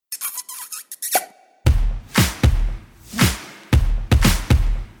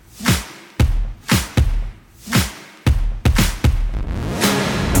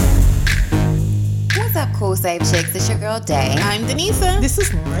Saved Chicks. It's your girl, Day. I'm Denisa. This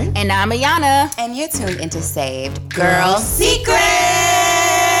is Lauren. And I'm Ayana. And you're tuned into Saved Girl Secrets.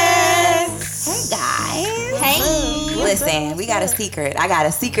 Hey, guys. Hey. Listen, we got a secret. I got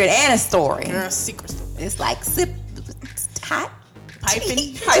a secret and a story. Girl, secret. It's like hot.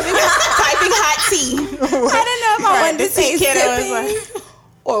 Piping hot tea. I don't know if I wanted to say sipping like,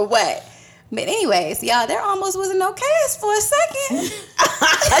 or what. But anyways, y'all, there almost wasn't no cast for a second.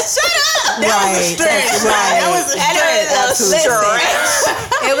 Shut up. Right. That was a stretch.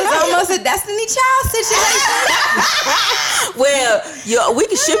 It was almost a Destiny Child situation. Well, we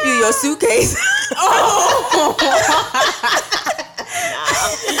can ship you your suitcase. Oh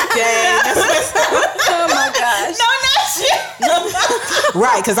my gosh. No, not shit.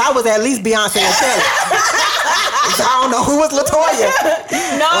 Right, because I was at least Beyonce and Kelly. So I don't know who was Latoya.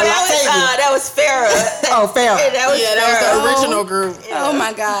 No, that was Farrah. Oh, Farrah. That was the original group. Oh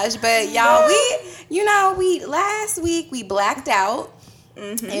my gosh. But y'all, we last week we blacked out.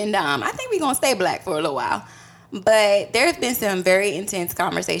 Mm-hmm. And I think we're going to stay black for a little while. But there's been some very intense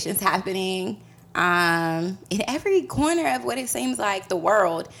conversations happening in every corner of what it seems like the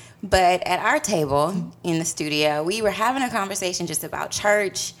world. But at our table in the studio, we were having a conversation just about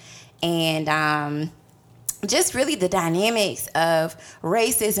church and just really the dynamics of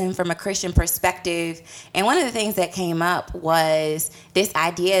racism from a Christian perspective. And one of the things that came up was this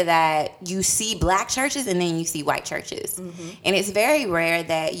idea that you see black churches and then you see white churches. Mm-hmm. And it's very rare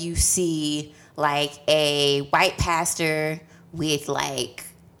that you see like a white pastor with like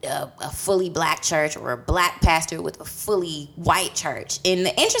a fully black church or a black pastor with a fully white church. And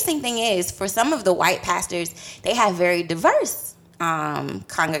the interesting thing is, for some of the white pastors, they have very diverse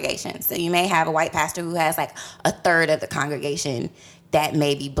congregations. So you may have a white pastor who has like a third of the congregation that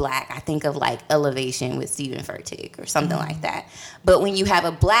may be black. I think of like Elevation with Stephen Furtick or something like that. But when you have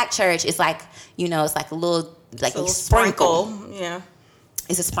a black church, it's like, it's like a little, like a sprinkle. Yeah.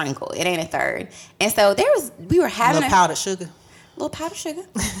 It's a sprinkle. It ain't a third. And so we were having powdered sugar. Little powdered sugar.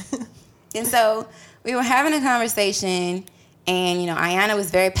 And so we were having a conversation, and Ayana was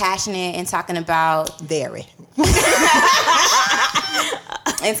very passionate in talking about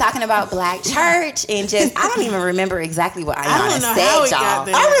talking about black church, and just I don't even remember exactly what Ayana said, y'all.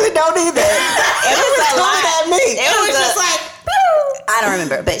 I really don't either. It was coming at me. It was just like, I don't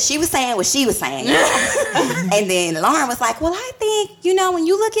remember, but she was saying what she was saying. And then Lauren was like, well, I think, when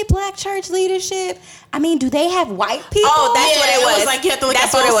you look at black church leadership, I mean, do they have white people? Oh, that's what it was. It was like you have to look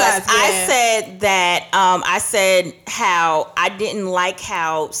that's at both what it was. sides. Yeah. I said how I didn't like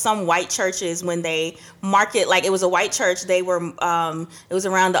how some white churches, when they market, like it was a white church, they were, it was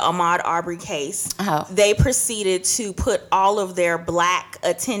around the Ahmaud Arbery case. Oh. They proceeded to put all of their black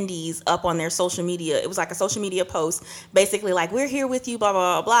attendees up on their social media. It was like a social media post, basically like, we're here with you, blah,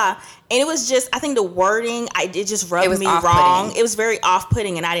 blah, blah, blah. And it was just, I think the wording, it just rubbed me wrong. It was very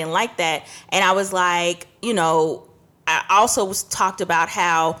off-putting, and I didn't like that. And I was like, I also talked about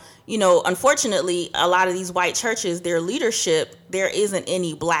how, unfortunately, a lot of these white churches, their leadership, there isn't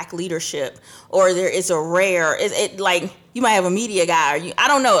any black leadership, or there is a rare, like you might have a media guy, or I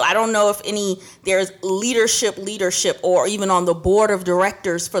don't know. I don't know if there's leadership, or even on the board of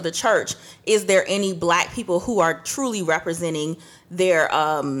directors for the church, is there any black people who are truly representing their,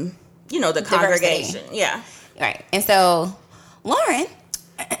 the congregation. Yeah. Right. And so Lauren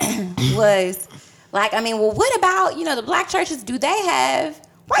was like, what about, the black churches? Do they have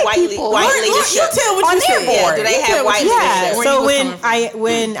white people? White leadership. You tell what on you their said. board? Do they have white leadership? So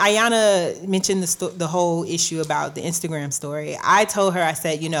when Ayana mentioned the whole issue about the Instagram story, I told her, I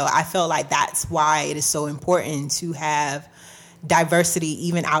said, I felt like that's why it is so important to have diversity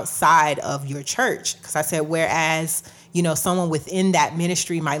even outside of your church. Because I said, whereas someone within that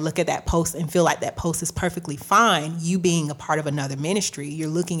ministry might look at that post and feel like that post is perfectly fine, you being a part of another ministry, you're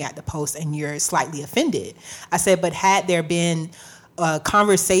looking at the post and you're slightly offended. I said, but had there been a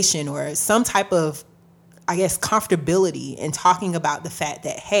conversation or some type of, comfortability in talking about the fact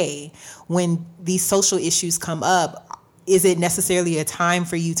that, hey, when these social issues come up, is it necessarily a time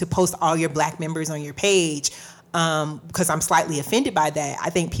for you to post all your black members on your page? Because I'm slightly offended by that, I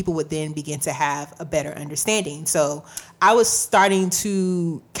think people would then begin to have a better understanding. So I was starting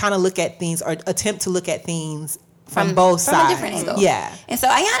to kind of look at things, or attempt to look at things from both sides. From a different angle. Yeah. And so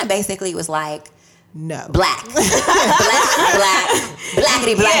Ayana basically was like, no. Black.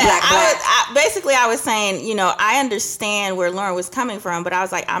 Blackity black. Basically, I was saying, I understand where Lauren was coming from, but I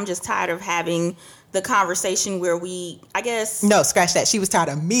was like, I'm just tired of having the conversation where we, I guess. No, scratch that. She was tired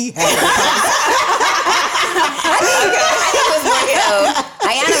of me having the I think it was more,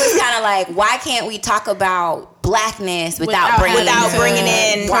 Ayana was kind of like, why can't we talk about blackness without bringing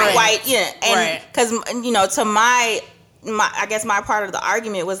in white. Yeah, and because to my I guess my part of the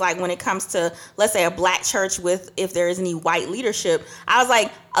argument was like, when it comes to, let's say, a black church with, if there is any white leadership, I was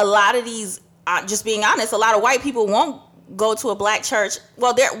like, a lot of these, just being honest, a lot of white people won't go to a black church.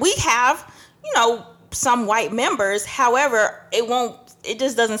 Well, we have, some white members. However, it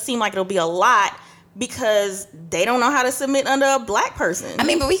just doesn't seem like it'll be a lot, because they don't know how to submit under a black person. I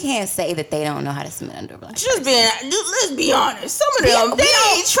mean, but we can't say that they don't know how to submit under a black person. Let's be honest. Some of them, they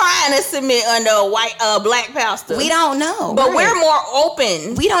ain't trying to submit under a black pastor. We don't know. But we're more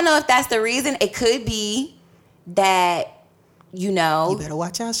open. We don't know if that's the reason. It could be that, You better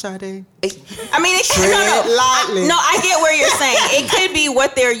watch out, Sade. I mean, it could, no, I get where you're saying. It could be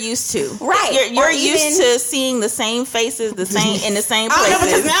what they're used to. Right. You're used to seeing the same faces, in the same places. No,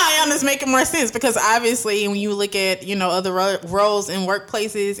 because now Ayana's making more sense, because obviously when you look at, other roles in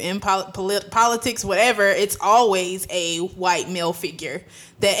workplaces, in politics, whatever, it's always a white male figure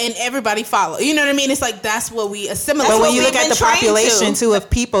and everybody follow. You know what I mean? It's like, that's what we assimilate. But when you look at the population too of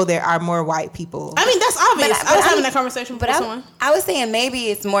people, there are more white people. I mean, that's obvious. I was having that conversation with someone. I was saying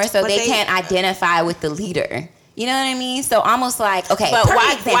maybe it's more so they can't identify with the leader. You know what I mean? So almost like, okay, but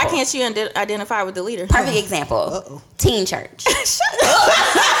why can't you identify with the leader? Perfect example. Teen church.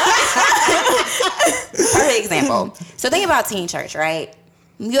 Perfect example. So think about teen church, right?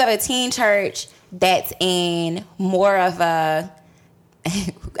 You have a teen church that's in more of a,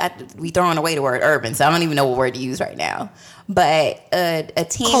 we throwing away the word urban, so I don't even know what word to use right now. But a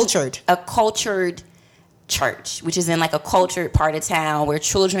cultured church, which is in like a cultured part of town where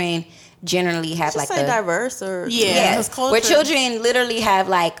children generally have like diverse or where children literally have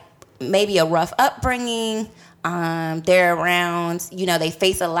like maybe a rough upbringing. They're around, they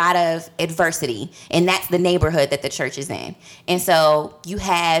face a lot of adversity, and that's the neighborhood that the church is in. And so you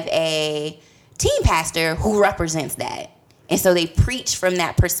have a teen pastor who represents that. And so they preach from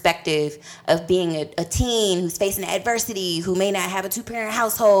that perspective of being a teen who's facing adversity, who may not have a 2-parent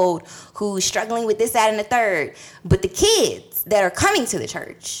household, who's struggling with this, that, and the third. But the kids that are coming to the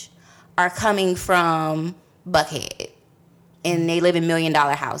church are coming from Buckhead, and they live in $1 million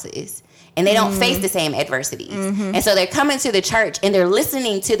houses, and they don't face the same adversities. And so they're coming to the church, and they're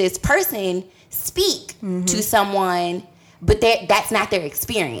listening to this person speak to someone, but that's not their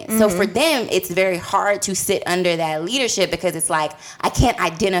experience. So for them, it's very hard to sit under that leadership, because it's like, I can't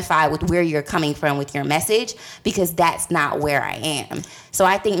identify with where you're coming from with your message, because that's not where I am. So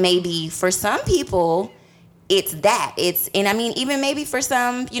I think maybe for some people, it's that. And I mean, even maybe for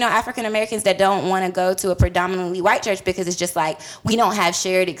some, African Americans that don't want to go to a predominantly white church, because it's just like, we don't have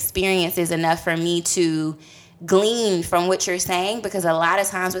shared experiences enough for me to glean from what you're saying. Because a lot of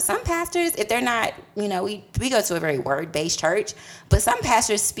times with some pastors, if they're not, we go to a very word-based church, but some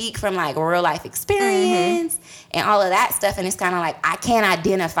pastors speak from like real life experience and all of that stuff, and it's kind of like, I can't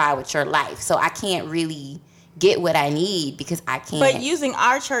identify with your life, so I can't really get what I need, because I can't. But using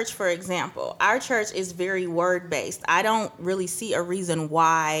our church, for example, our church is very word-based. I don't really see a reason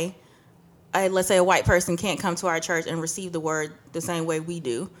why, let's say, a white person can't come to our church and receive the word the same way we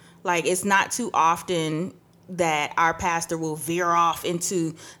do. Like, it's not too often that our pastor will veer off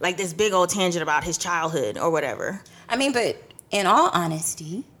into like this big old tangent about his childhood or whatever. I mean, but in all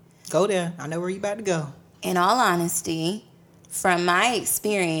honesty, go there. I know where you about to go. In all honesty, from my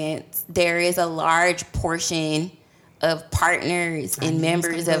experience, there is a large portion of partners and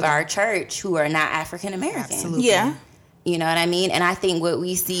members of our church who are not African American. Absolutely. Yeah. You know what I mean? And I think what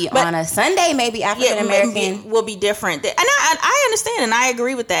we see on a Sunday, maybe African American will be different. And I understand, and I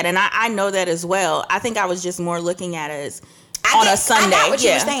agree with that, and I know that as well. I think I was just more looking at it as on a Sunday. I got what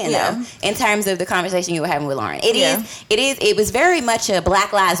you were saying though, in terms of the conversation you were having with Lauren. It was very much a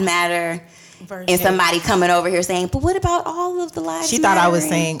Black Lives Matter. And somebody coming over here saying, but what about all of the lives? She thought I was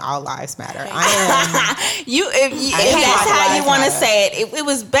saying all lives matter. I am. If that's how you want to say it. It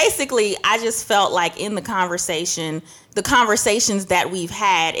was basically, I just felt like in the conversations that we've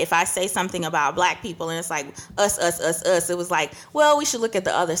had, if I say something about Black people and it's like us, it was like, well, we should look at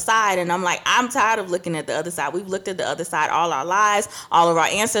the other side. And I'm like, I'm tired of looking at the other side. We've looked at the other side all our lives, all of our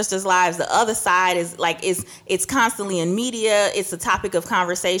ancestors' lives. The other side is like, it's constantly in media. It's a topic of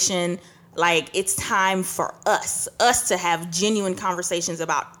conversation. Like, it's time for us to have genuine conversations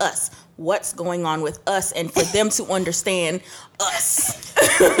about us, what's going on with us, and for them to understand us.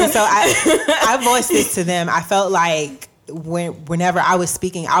 And so I voiced this to them. I felt like whenever I was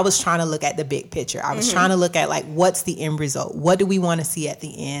speaking, I was trying to look at the big picture. I was trying to look at like, what's the end result? What do we want to see at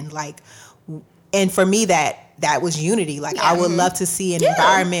the end? Like, And for me, that was unity. Like, I would love to see an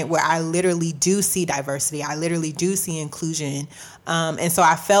environment where I literally do see diversity. I literally do see inclusion. And so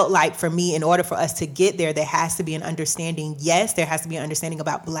I felt like, for me, in order for us to get there, there has to be an understanding. Yes, there has to be an understanding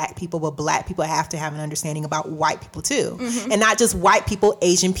about Black people, but Black people have to have an understanding about white people too. And not just white people,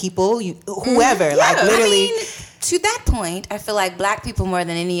 Asian people, whoever. Like, literally. I mean, to that point, I feel like Black people, more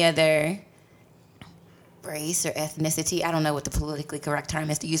than any other race or ethnicity, I don't know what the politically correct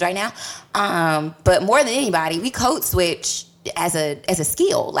term is to use right now, but more than anybody, we code switch as a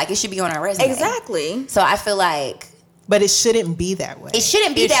skill. Like, it should be on our resume. Exactly. So I feel like, but it shouldn't be that way. It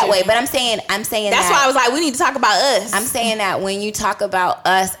shouldn't be that way. But I'm saying that's that, why I was like, we need to talk about us. I'm saying that when you talk about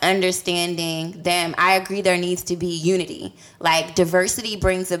us understanding them, I agree there needs to be unity. Like, diversity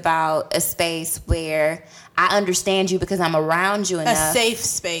brings about a space where I understand you because I'm around you enough. A safe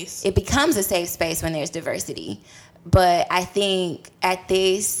space. It becomes a safe space when there's diversity. But I think at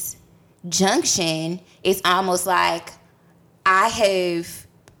this junction, it's almost like I have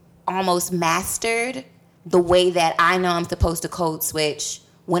almost mastered the way that I know I'm supposed to code switch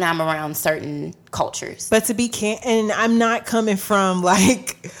when I'm around certain cultures. But to be and I'm not coming from,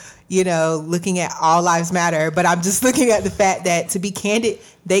 like, looking at all lives matter, but I'm just looking at the fact that, to be candid,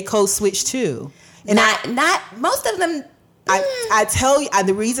 they code switch too. And not most of them. I tell you,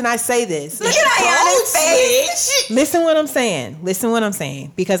 the reason I say this. Look at Ayana's face. Listen what I'm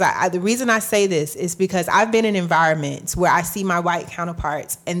saying. Because the reason I say this is because I've been in environments where I see my white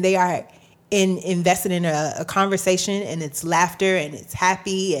counterparts and they are invested in a conversation, and it's laughter and it's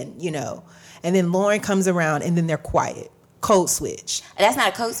happy, and and then Lauren comes around and then they're quiet. Code switch. That's not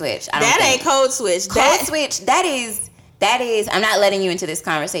a code switch. That ain't code switch. Code switch. That is. I'm not letting you into this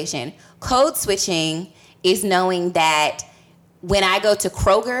conversation. Code switching is knowing that when I go to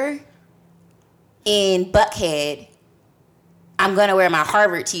Kroger in Buckhead, I'm going to wear my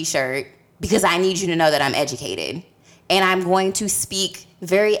Harvard t-shirt because I need you to know that I'm educated. And I'm going to speak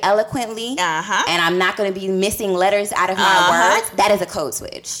very eloquently. And I'm not going to be missing letters out of my words. That is a code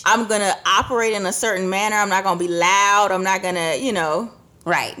switch. I'm going to operate in a certain manner. I'm not going to be loud. I'm not going to,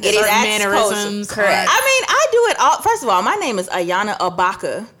 Right. It is mannerisms. Correct. I mean, I do it all. First of all, my name is Ayana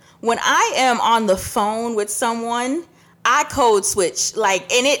Abaka. When I am on the phone with someone, I code switch.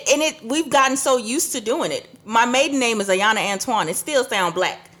 Like, and it we've gotten so used to doing it. My maiden name is Ayana Antoine. It still sounds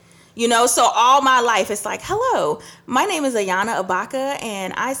Black. So all my life it's like, hello, my name is Ayana Abaka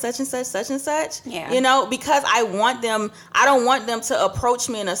and I such and such. Yeah. Because I don't want them to approach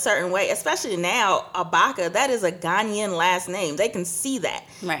me in a certain way, especially now, Abaka, that is a Ghanaian last name. They can see that.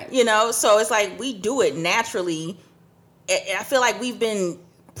 Right. So it's like we do it naturally. I feel like we've been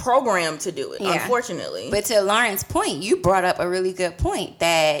programmed to do it, unfortunately. But to Lauren's point, you brought up a really good point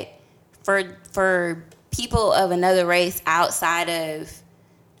that for people of another race outside of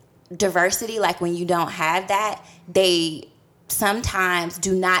diversity, like when you don't have that, they sometimes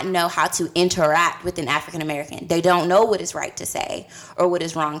do not know how to interact with an African American. They don't know what is right to say or what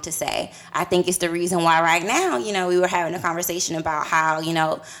is wrong to say. I think it's the reason why right now, we were having a conversation about how,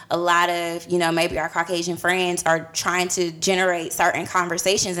 a lot of, maybe our Caucasian friends are trying to generate certain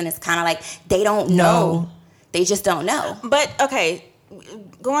conversations, and it's kind of like they don't know. They just don't know. But, okay,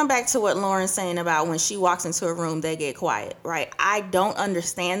 going back to what Lauren's saying about when she walks into a room, they get quiet, right? I don't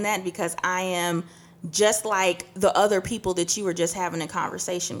understand that because I am just like the other people that you were just having a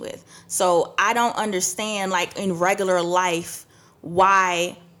conversation with. So I don't understand, like, in regular life,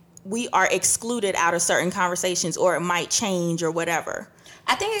 why we are excluded out of certain conversations, or it might change or whatever.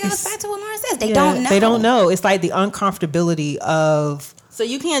 I think it goes back to what Lauren says. They don't know. They don't know. It's like the uncomfortability of... So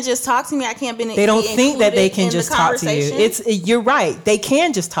you can't just talk to me. I can't be. They don't think that they can just talk to you. You're right. They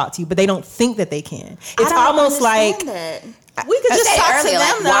can just talk to you, but they don't think that they can. It's almost like that. We could just talk to them,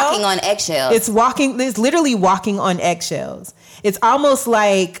 like though. Walking on eggshells. It's literally walking on eggshells. It's almost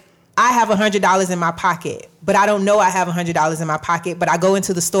like I have $100 in my pocket, but I don't know I have $100 in my pocket. But I go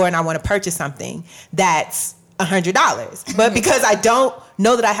into the store and I want to purchase something that's $100, but because I don't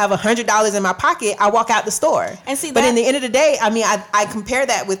know that I have $100 in my pocket, I walk out the store. And see, but in the end of the day, I mean, I compare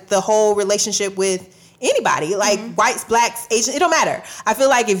that with the whole relationship with anybody, like whites, blacks, Asians, it don't matter. I feel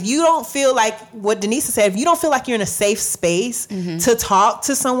like if you don't feel like what Denise said, if you don't feel like you're in a safe space to talk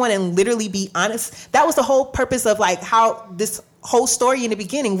to someone and literally be honest, that was the whole purpose of like how this whole story in the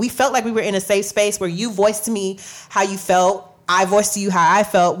beginning, we felt like we were in a safe space where you voiced to me how you felt. I voiced to you how I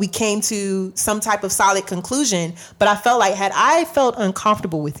felt. We came to some type of solid conclusion, but I felt like had I felt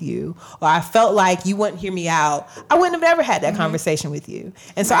uncomfortable with you, or I felt like you wouldn't hear me out, I wouldn't have ever had that conversation with you.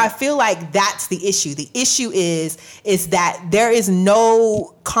 And so I feel like that's the issue. The issue is that there is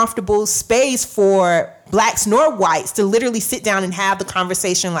no comfortable space for blacks nor whites to literally sit down and have the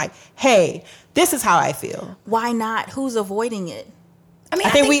conversation like, hey, This is how I feel. Why not? Who's avoiding it? I mean, I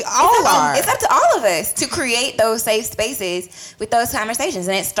think we all are. It's up to all of us to create those safe spaces with those conversations.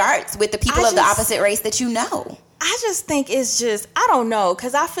 And it starts with the people of the opposite race that you know. I just think it's just, I don't know,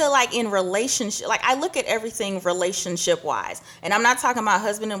 because I feel like in relationship, like I look at everything relationship wise, and I'm not talking about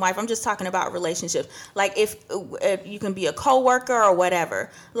husband and wife, I'm just talking about relationships. Like if you can be a coworker or whatever,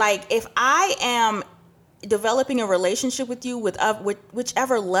 like if I am developing a relationship with you with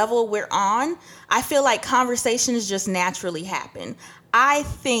whichever level we're on, I feel like conversations just naturally happen. I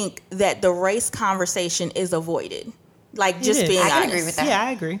think that the race conversation is avoided. Like, just being honest. I can agree with that. Yeah,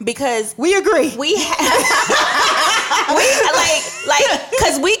 I agree. Because we agree. We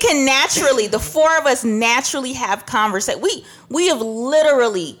because we can naturally, the four of us naturally have conversation. We have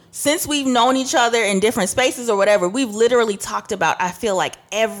literally, since we've known each other in different spaces or whatever, we've literally talked about, I feel like,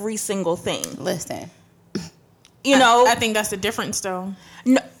 every single thing. Listen. You know, I think that's the difference, though.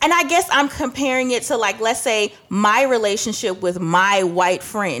 No, and I guess I'm comparing it to, like, let's say my relationship with my white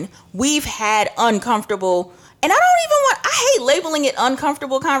friend. We've had uncomfortable, and I hate labeling it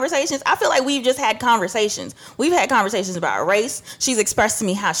uncomfortable conversations. I feel like we've just had conversations. We've had conversations about race. She's expressed to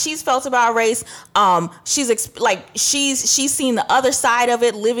me how she's felt about race. She's seen the other side of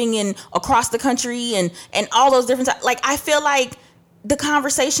it, living in across the country and all those different, like, I feel like the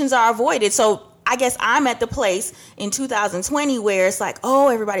conversations are avoided. So I guess I'm at the place in 2020 where it's like, oh,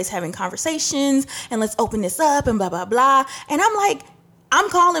 everybody's having conversations and let's open this up and blah, blah, blah. And I'm like, I'm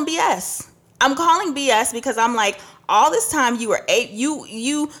calling BS. I'm calling BS because I'm like, all this time you were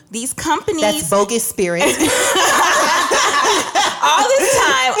these companies. That's bogus spirit. All this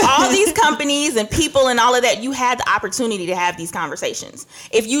time, all these companies and people and all of that, you had the opportunity to have these conversations.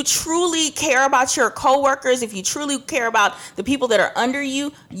 If you truly care about your coworkers, if you truly care about the people that are under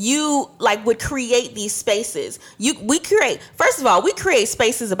you, you like would create these spaces. First of all, we create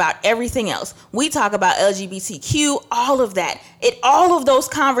spaces about everything else. We talk about LGBTQ, all of that. All of those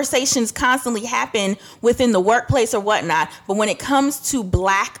conversations constantly happen within the workplace or whatnot. But when it comes to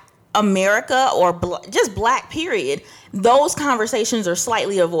Black America or just Black period, those conversations are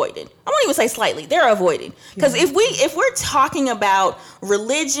slightly avoided. I won't even say slightly; they're avoided. Because if we're talking about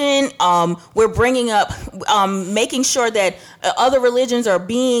religion, we're bringing up making sure that other religions are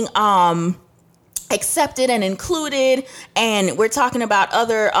being accepted and included, and we're talking about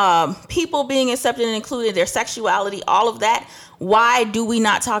other people being accepted and included, their sexuality, all of that. Why do we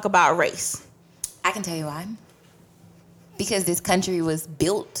not talk about race? I can tell you why. Because this country was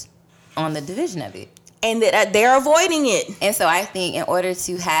built on the division of it. And that they're avoiding it. And so I think in order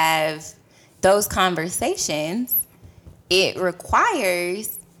to have those conversations, it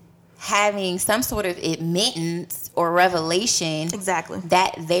requires having some sort of admittance or revelation. Exactly.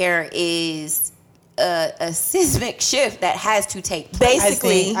 That there is a seismic shift that has to take place.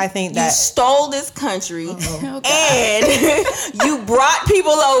 Basically, I think that you stole this country and you brought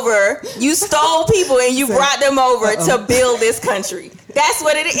people over. You stole people and you brought them over to build this country. That's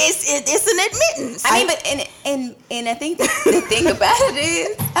what it is. It's an admittance. I mean, and I think the thing about it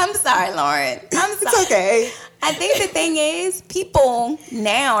is, I'm sorry, Lauren. I'm sorry. it's okay. I think the thing is, people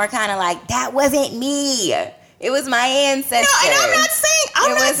now are kind of like, that wasn't me. It was my ancestors. No, and I'm not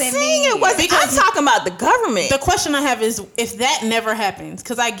saying it wasn't. Because I'm talking about the government. The question I have is, if that never happens,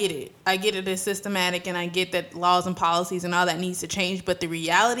 because I get it is systematic, and I get that laws and policies and all that needs to change, but the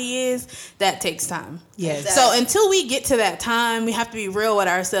reality is that takes time. Yes. So until we get to that time, we have to be real with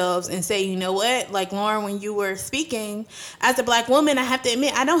ourselves and say, you know what? Like, Lauren, when you were speaking, as a Black woman, I have to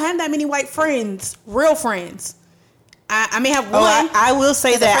admit, I don't have that many white friends, real friends. I may have one. I will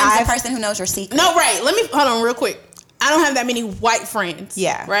say that I'm the person who knows your secret. No, right. Let me hold on real quick. I don't have that many white friends.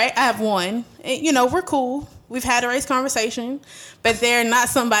 Yeah. Right? I have one. And, you know, we're cool. We've had a race conversation, but they're not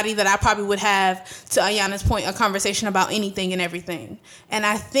somebody that I probably would have, to Ayana's point, a conversation about anything and everything. And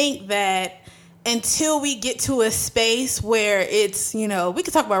I think that until we get to a space where it's, you know, we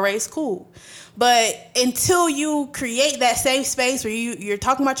can talk about race, cool. But until you create that safe space where you're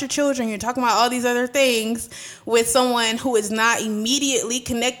talking about your children, you're talking about all these other things with someone who is not immediately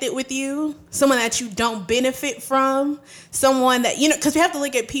connected with you, someone that you don't benefit from, someone that, you know, because we have to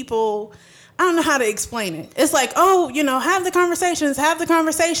look at people, I don't know how to explain it. It's like, oh, you know, have the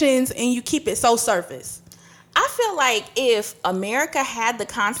conversations, and you keep it so surface. I feel like if America had the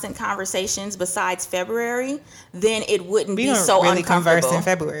constant conversations besides February, then it wouldn't be so really uncomfortable. converse in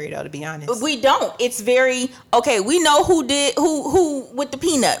February, though, to be honest. We don't. It's very okay. We know who with the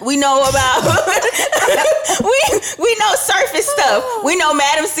peanut. We know about we know surface stuff. We know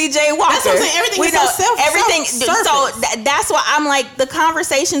Madam C.J. Walker. That's what I'm saying. Everything is so everything. surface. So that's why I'm like, the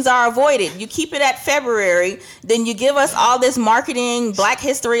conversations are avoided. You keep it at February, then you give us all this marketing, Black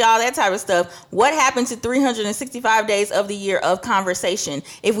history, all that type of stuff. What happened to 365 days of the year of conversation?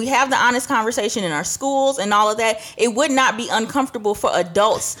 If we have the honest conversation in our schools and all of that, it would not be uncomfortable for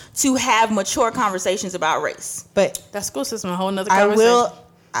adults to have mature conversations about race. But that school system, a whole nother conversation.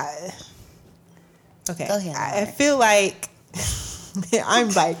 Okay. Go ahead. I feel like I'm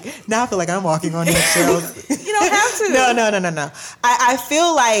like, now I feel like I'm walking on eggshells. You don't have to. No. I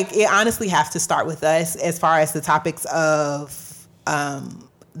feel like it honestly has to start with us as far as the topics of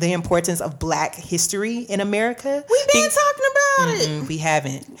the importance of Black history in America. We've been talking about it. We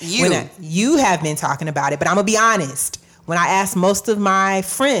haven't. You have been talking about it, but I'm going to be honest. When I asked most of my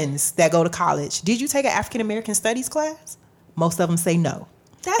friends that go to college, did you take an African American studies class? Most of them say no.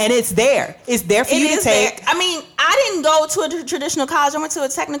 And it's there. It's there for you to take. There. I mean, I didn't go to a traditional college. I went to a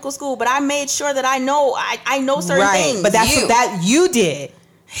technical school, but I made sure that I know certain things. But that's that you did.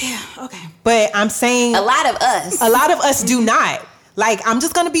 Yeah, okay. But I'm saying A lot of us do not. Like, I'm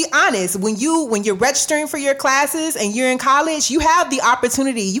just gonna be honest. When you're registering for your classes and you're in college, you have the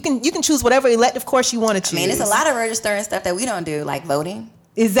opportunity. You can choose whatever elective course you want to choose. I mean, it's a lot of registering stuff that we don't do, like voting.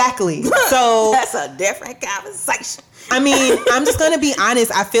 Exactly. So that's a different conversation. I mean, I'm just going to be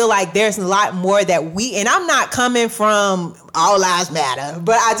honest. I feel like there's a lot more that and I'm not coming from all lives matter,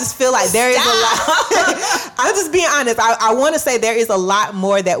 but I just feel like there is a lot. I'm just being honest. I want to say there is a lot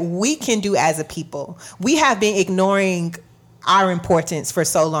more that we can do as a people. We have been ignoring our importance for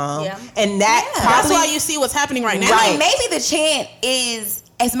so long. Yeah. And that's why you see what's happening right now. I mean, maybe the chant is,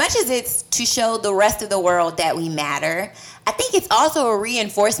 as much as it's to show the rest of the world that we matter, I think it's also a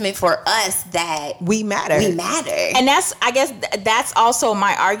reinforcement for us that we matter. And that's also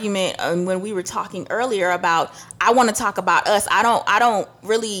my argument when we were talking earlier about, I want to talk about us. I don't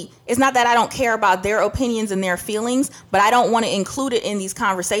really, it's not that I don't care about their opinions and their feelings, but I don't want to include it in these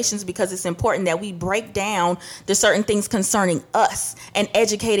conversations because it's important that we break down the certain things concerning us and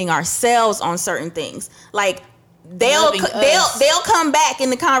educating ourselves on certain things. Like, they'll come back in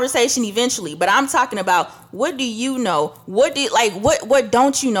the conversation eventually, but I'm talking about, what do you know? What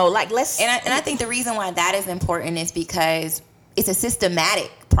don't you know? Like, and I think the reason why that is important is because it's a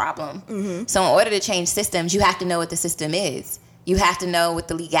systematic problem. Mm-hmm. So in order to change systems, you have to know what the system is. You have to know what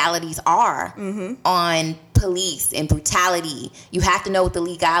the legalities are on police and brutality. You have to know what the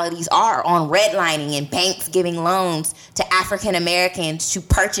legalities are on redlining and banks giving loans to African Americans to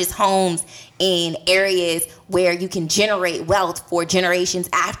purchase homes in areas where you can generate wealth for generations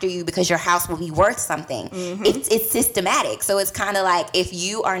after you because your house will be worth something. Mm-hmm. It's systematic. So it's kind of like, if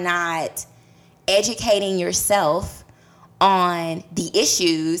you are not educating yourself on the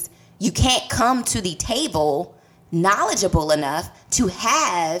issues, you can't come to the table knowledgeable enough to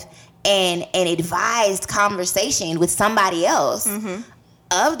have an advised conversation with somebody else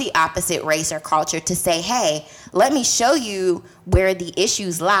of the opposite race or culture to say, hey, let me show you where the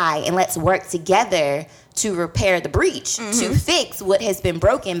issues lie and let's work together to repair the breach, to fix what has been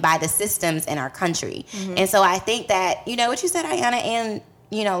broken by the systems in our country. And so I think that, what you said, Ayanna, and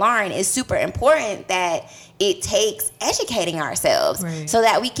Lauren, is super important, that it takes educating ourselves so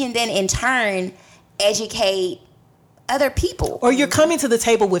that we can then in turn educate other people. Or you're coming to the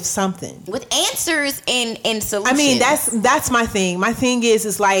table with something, with answers and solutions. I mean, that's my thing. My thing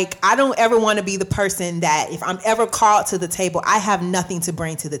is like, I don't ever want to be the person that if I'm ever called to the table, I have nothing to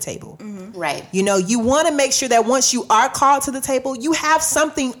bring to the table. Right. You want to make sure that once you are called to the table, you have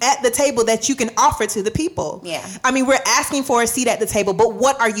something at the table that you can offer to the people. Yeah. I mean, we're asking for a seat at the table, but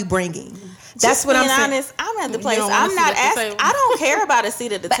what are you bringing? That's what I'm saying. Honest, I'm at the place. I'm not asking. I don't care about a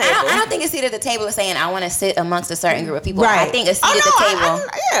seat at the table. I don't think a seat at the table is saying I want to sit amongst a certain group of people. Right. I think a seat at the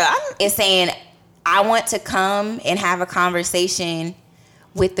table is saying I want to come and have a conversation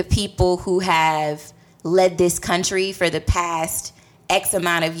with the people who have led this country for the past X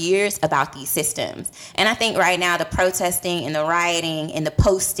amount of years about these systems. And I think right now the protesting and the rioting and the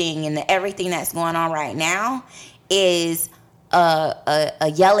posting and the everything that's going on right now is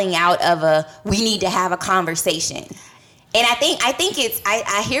a yelling out of we need to have a conversation. And I think it's,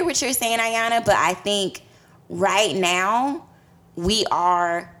 I hear what you're saying, Ayanna, but I think right now we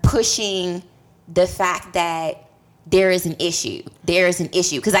are pushing the fact that there is an issue.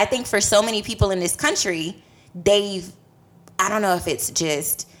 Because I think for so many people in this country, I don't know if it's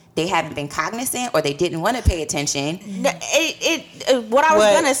just they haven't been cognizant or they didn't want to pay attention. What I was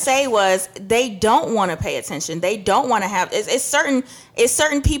gonna say was they don't want to pay attention. They don't want to have. It's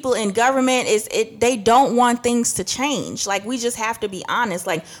certain people in government. They don't want things to change. Like, we just have to be honest.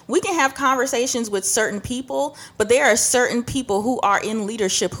 Like, we can have conversations with certain people, but there are certain people who are in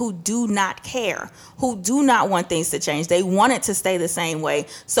leadership who do not care, who do not want things to change. They want it to stay the same way.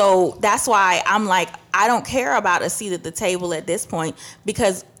 So that's why I'm like, I don't care about a seat at the table at this point,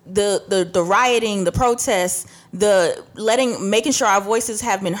 because the rioting, the protests, making sure our voices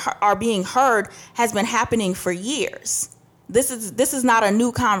are being heard has been happening for years. This is not a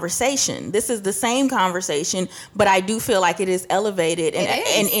new conversation. This is the same conversation, but I do feel like it is elevated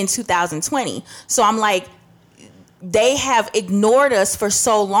in 2020. So I'm like, they have ignored us for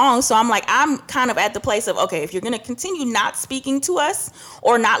so long. So I'm like, I'm kind of at the place of, okay, if you're going to continue not speaking to us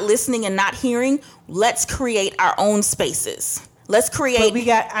or not listening and not hearing, let's create our own spaces. Let's create.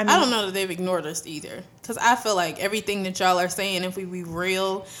 I don't know that they've ignored us either, because I feel like everything that y'all are saying, if we be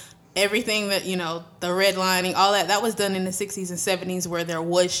real, everything that, the redlining, all that was done in the 60s and 70s where there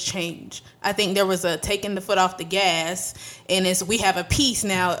was change. I think there was a taking the foot off the gas, and we have a piece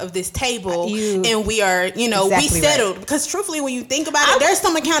now of this table, and we are, we settled. Right. Because truthfully, when you think about it, there's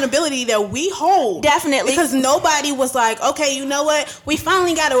some accountability that we hold. Definitely. Because nobody was like, okay, you know what? We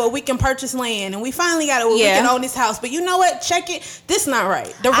finally got to where we can purchase land, and we finally got to where we can own this house. But you know what? Check it. This not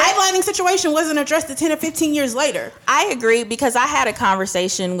right. The redlining situation wasn't addressed 10 or 15 years later. I agree, because I had a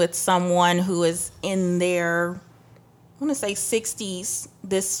conversation with someone who is in their, I want to say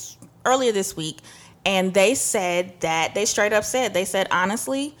 60s earlier this week, and they said that they straight up said,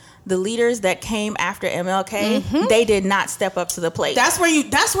 honestly, the leaders that came after MLK, they did not step up to the plate. That's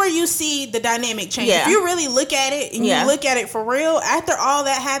where you see the dynamic change. Yeah. If you really look at it and you look at it for real, after all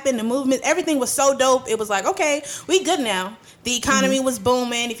that happened, the movement, everything was so dope. It was like, okay, we good now. The economy was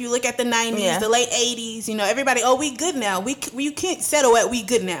booming. If you look at the 90s, the late 80s, everybody, we good now. You can't settle at we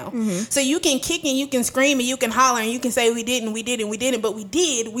good now. So you can kick and you can scream and you can holler and you can say we didn't, but we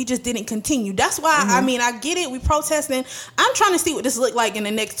did. We just didn't continue. That's why, I get it. We protesting. I'm trying to see what this look like in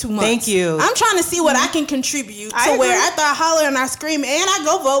the next 2 months. Thank you. I'm trying to see what I can contribute to where after I holler and I scream and I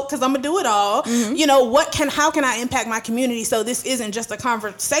go vote, because I'm going to do it all, how can I impact my community so this isn't just a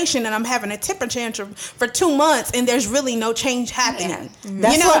conversation and I'm having a temper tantrum for 2 months and there's really no change happening.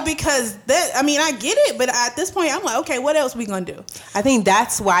 Because I get it, but at this point I'm like, okay, what else we gonna do? I think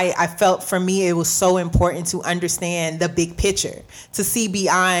that's why I felt, for me, it was so important to understand the big picture, to see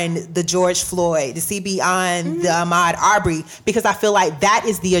beyond the George Floyd, to see beyond the Ahmaud Arbery, because I feel like that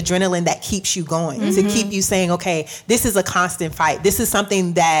is the adrenaline that keeps you going, to keep you saying, okay, this is a constant fight. This is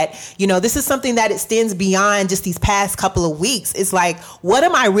something that, it extends beyond just these past couple of weeks. It's like, what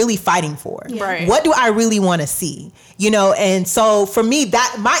am I really fighting for? Right. What do I really want to see? And so for me,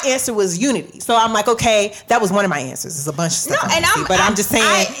 that my answer was unity. So I'm like, okay, that was one of my answers. There's a bunch of stuff. I'm just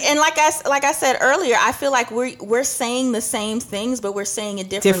saying. Like I said earlier, I feel like we're saying the same things, but we're saying it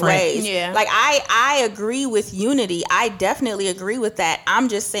different ways. Yeah. Like I agree with unity. I definitely agree with that. I'm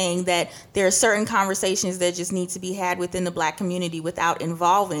just saying that there are certain conversations that just need to be had within the Black community without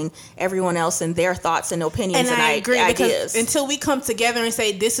involving everyone else and their thoughts and opinions and I agree, ideas. because until we come together and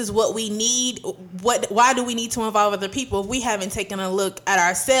say this is what we need, why do we need to involve other people? We haven't taken a look at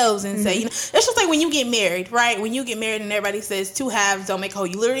ourselves and say, it's just like when you get married, right? When you get married and everybody says two halves don't make whole,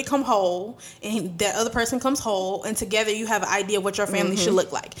 you literally come whole and that other person comes whole, and together you have an idea of what your family should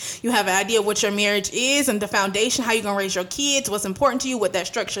look like. You have an idea of what your marriage is and the foundation, how you're gonna raise your kids, what's important to you, what that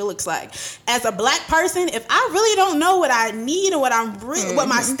structure looks like. As a Black person, if I really don't know what I need and what what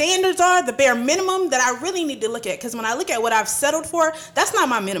my standards are, the bare minimum that I really need to look at, because when I look at what I've settled for, that's not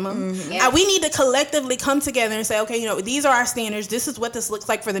my minimum. We need to collectively come together and say, okay, these are our standards. This is what this looks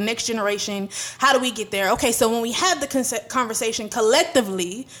like for the next generation. How do we get there? Okay, so when we have the conversation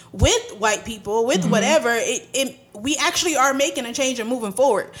collectively with white people, with whatever, we actually are making a change and moving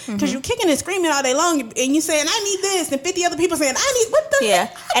forward. Because you're kicking and screaming all day long and you saying, I need this, and 50 other people saying, I need, what the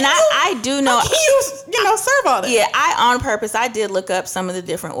heck? And I do know. How can you, serve all that? Yeah, on purpose, I did look up some of the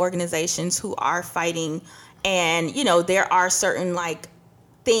different organizations who are fighting, and, there are certain,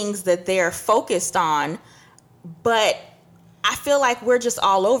 things that they're focused on, but I feel like we're just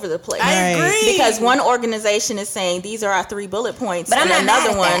all over the place. I agree. Because one organization is saying these are our 3 bullet points, but and I'm not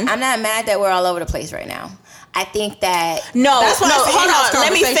another one. I'm not mad that we're all over the place right now. I think that hold on.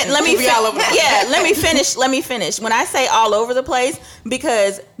 Let me finish. When I say all over the place,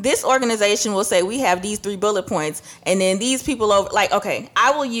 because this organization will say we have these 3 bullet points, and then these people over, okay,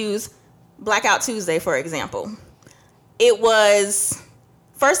 I will use Blackout Tuesday for example. It was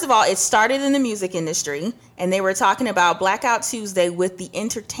First of all, it started in the music industry, and they were talking about Blackout Tuesday with the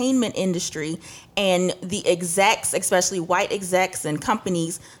entertainment industry and the execs, especially white execs and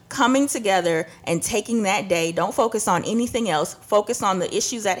companies, coming together and taking that day. Don't focus on anything else. Focus on the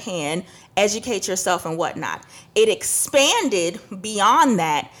issues at hand, educate yourself and whatnot. It expanded beyond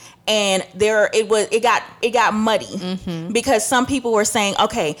that. And it got muddy because some people were saying,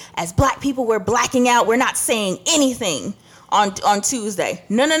 okay, as black people, we're blacking out. We're not saying anything on Tuesday.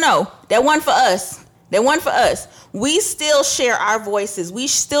 No. That one for us. We still share our voices. We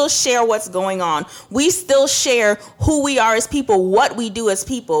still share what's going on. We still share who we are as people, what we do as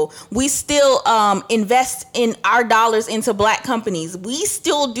people. We still invest in our dollars into black companies. We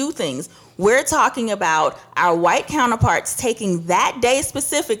still do things. We're talking about our white counterparts taking that day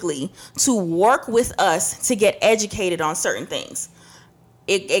specifically to work with us to get educated on certain things.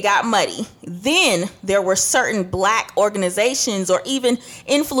 It got muddy. Then there were certain black organizations or even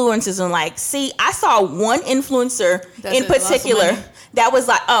influencers, and like, see, I saw one influencer in particular that was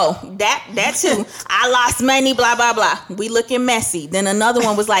like, oh, that too. I lost money, blah blah blah. We looking messy. Then another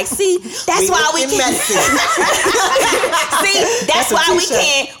one was like, see, that's why we can't. See, that's why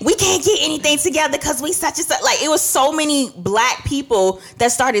we can't get anything together because we such and such. Like, it was so many black people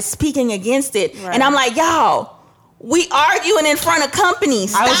that started speaking against it, and I'm like, y'all. We arguing in front of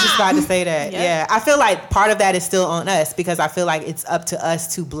companies. Stop. I was just about to say that. Yeah. I feel like part of that is still on us because I feel like it's up to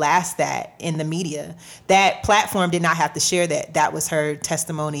us to blast that in the media. That platform did not have to share that. That was her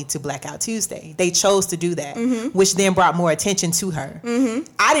testimony to Blackout Tuesday. They chose to do that, which then brought more attention to her.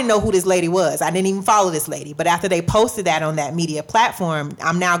 I didn't know who this lady was. I didn't even follow this lady. But after they posted that on that media platform,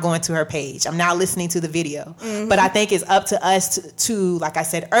 I'm now going to her page. I'm now listening to the video. But I think it's up to us to, like I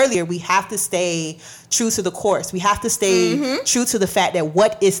said earlier, we have to stay true to the course. We have to stay true to the fact that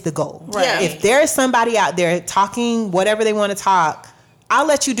what is the goal? Right. If there is somebody out there talking whatever they want to talk, I'll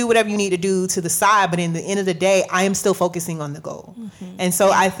let you do whatever you need to do to the side. But in the end of the day, I am still focusing on the goal. And so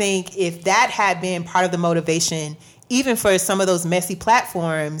I think if that had been part of the motivation, even for some of those messy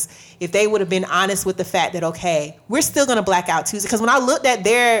platforms, if they would have been honest with the fact that, okay, we're still going to Blackout Tuesday. Because when I looked at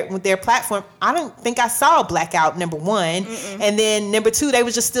their platform, I don't think I saw Blackout, number one. And then number two, they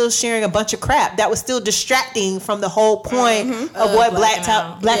were just still sharing a bunch of crap that was still distracting from the whole point of what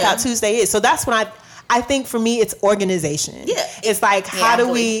Blackout Tuesday is. So that's when I think for me, it's organization. Yeah. It's like, how do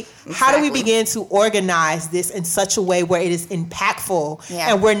we begin to organize this in such a way where it is impactful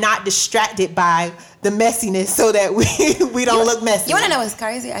and we're not distracted by the messiness so that we don't look messy. You want to know what's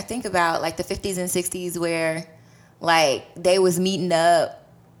crazy? I think about like the 50s and 60s where like they was meeting up.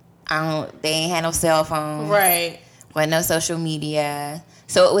 They ain't had no cell phones. Right. Or no social media.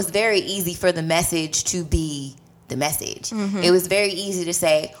 So it was very easy for the message to be the message. It was very easy to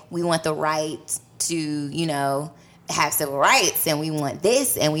say, we want the right to, have civil rights, and we want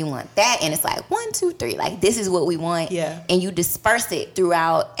this and we want that, and it's like 1, 2, 3, like this is what we want, and you disperse it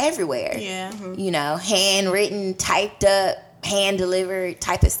throughout everywhere, handwritten, typed up, hand delivered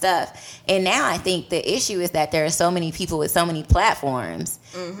type of stuff. And now I think the issue is that there are so many people with so many platforms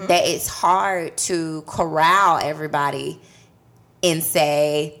that it's hard to corral everybody and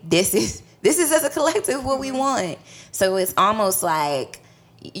say this is as a collective what we want. So it's almost like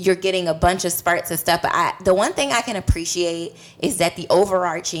you're getting a bunch of spurts of stuff. But the one thing I can appreciate is that the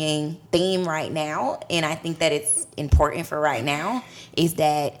overarching theme right now, and I think that it's important for right now, is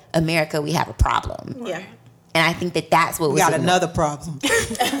that America, we have a problem. Yeah. And I think that's what we got another problem.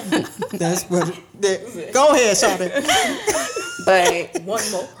 That's what. Go ahead, Shawty. But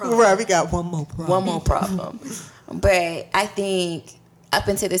one more problem. Right, we got one more problem. One more problem. But I think up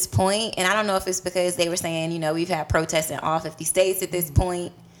until this point, and I don't know if it's because they were saying, we've had protests in all 50 states at this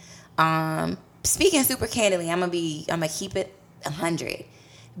point. Speaking super candidly, I'm gonna keep it 100.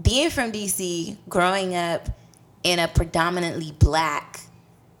 Being from DC, growing up in a predominantly black,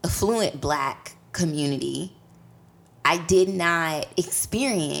 affluent black community, I did not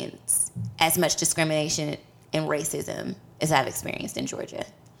experience as much discrimination and racism as I've experienced in Georgia.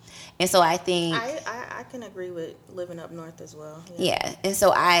 And so I think I can agree with living up north as well. Yeah. And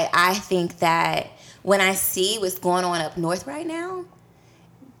so I think that when I see what's going on up north right now,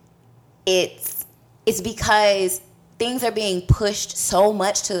 it's because things are being pushed so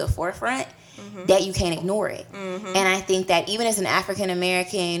much to the forefront that you can't ignore it. And I think that even as an African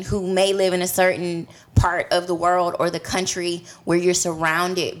American who may live in a certain part of the world or the country where you're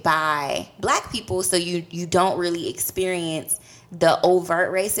surrounded by black people, so you don't really experience the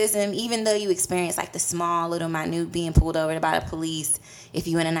overt racism, even though you experience like the small little minute being pulled over by the police if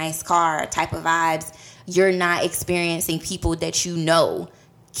you in a nice car type of vibes, you're not experiencing people that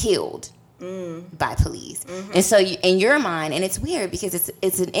killed by police. And so in your mind, and it's weird because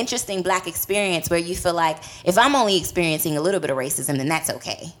it's an interesting Black experience where you feel like if I'm only experiencing a little bit of racism, then that's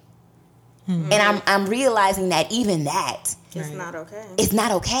okay. And I'm realizing that even that It's not okay. it's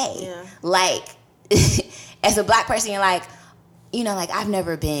not okay. Yeah. Like as a Black person, you're like, you know, like I've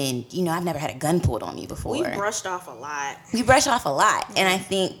never had a gun pulled on me before. We brushed off a lot. We brush off a lot. And I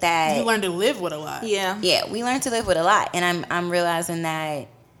think that You learn to live with a lot. Yeah. yeah, we learn to live with a lot. And I'm realizing that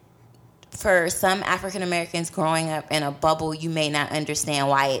for some African Americans growing up in a bubble, you may not understand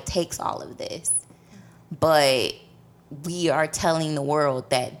why it takes all of this. But we are telling the world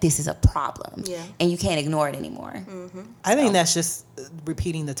that this is a problem. Yeah. And you can't ignore it anymore. I think that's just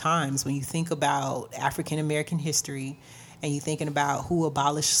repeating the times. When you think about African American history and you're thinking about who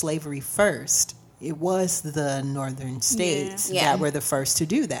abolished slavery first, it was the northern states Yeah. that were the first to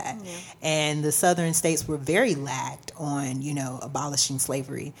do that. Yeah. And the southern states were very lagged on, abolishing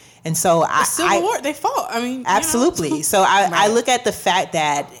slavery. And so Civil War, they fought. I mean, absolutely. So I look at the fact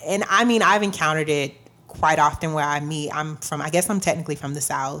that, and I mean, I've encountered it quite often where I meet. I guess I'm technically from the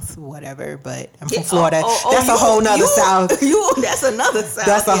South, whatever, but I'm from Florida. That's a whole nother South. That's another South.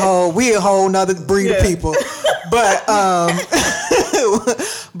 That's we a whole nother breed of people. But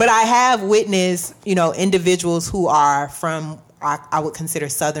but I have witnessed, individuals who are from, I would consider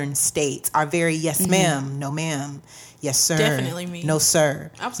southern states, are very yes ma'am, no ma'am. Yes, sir. Definitely me. No, sir.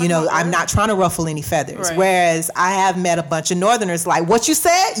 I'm not trying to ruffle any feathers. Right. Whereas I have met a bunch of Northerners like, what you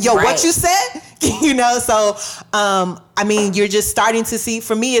said? Yo, right. What you said? So, I mean, you're just starting to see,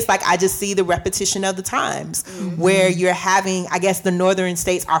 for me, it's like I just see the repetition of the times where you're having, I guess the Northern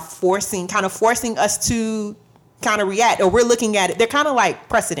states are forcing us to kind of react, or we're looking at it. They're kind of like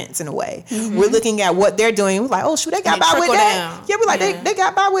precedents in a way. We're looking at what they're doing. We're like, oh, shoot, they got by with that. Down. Yeah, we're like, they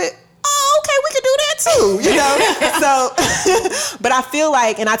got by with, oh, okay, we could do that too, So, but I feel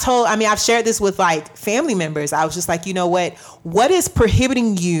like, and I've shared this with like family members. I was just like, you know what is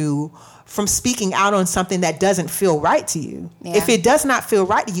prohibiting you from speaking out on something that doesn't feel right to you? Yeah. If it does not feel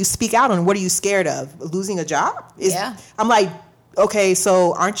right to you, speak out on what are you scared of? Losing a job? I'm like, okay,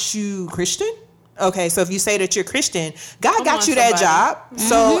 so aren't you Christian? Okay, so if you say that you're Christian, God got you that job,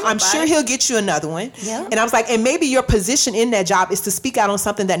 so I'm sure he'll get you another one. Yeah. And I was like, and maybe your position in that job is to speak out on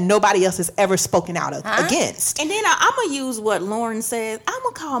something that nobody else has ever spoken out against. And then I'm going to use what Lauren says. I'm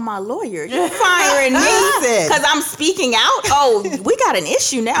going to call my lawyer. You're firing me because I'm speaking out. Oh, we got an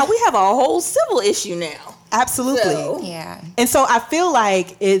issue now. We have a whole civil issue now. Absolutely. So, yeah. And so I feel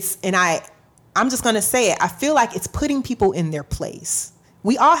like I'm just going to say it. I feel like it's putting people in their place.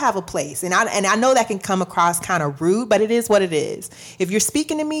 We all have a place, and I know that can come across kind of rude, but it is what it is. If you're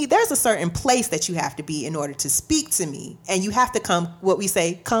speaking to me, there's a certain place that you have to be in order to speak to me, and you have to come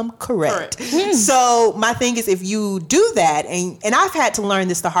correct. So my thing is, if you do that, and I've had to learn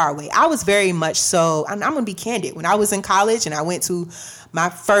this the hard way. I was very much so, I'm going to be candid. When I was in college and I went to my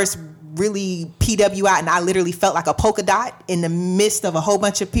first really PWI, and I literally felt like a polka dot in the midst of a whole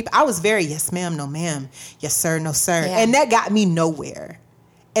bunch of people, I was very yes ma'am, no ma'am, yes sir, no sir, and that got me nowhere.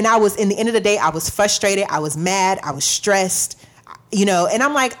 And in the end of the day, I was frustrated. I was mad. I was stressed, and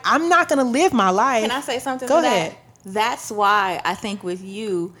I'm like, I'm not going to live my life. Can I say something? Go ahead. That's why I think with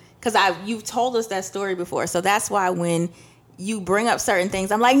you, because you've told us that story before. So that's why when you bring up certain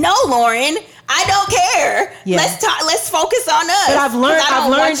things, I'm like, no, Lauren, I don't care. Yeah. Let's talk. Let's focus on us. But I've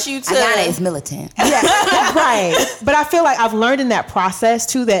learned you to. Ayana is militant. Yeah, right. But I feel like I've learned in that process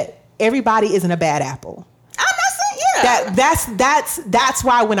too that everybody isn't a bad apple. That's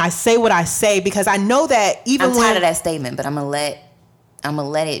why when I say what I say, because I know that even I'm tired of that statement, but I'm gonna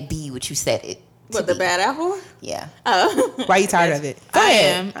let it be what you said it. What, the bad apple? Yeah. Why are you tired of it?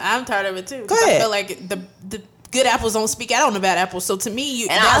 I'm tired of it too. Go ahead. I feel like the good apples don't speak out on the bad apples. So to me,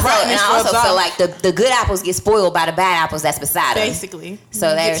 I also feel like the good apples get spoiled by the bad apples that's beside them. Basically.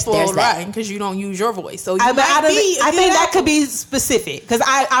 So there's that. Because you don't use your voice. So I think that could be specific. Because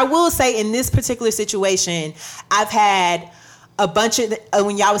I will say in this particular situation, I've had a bunch of,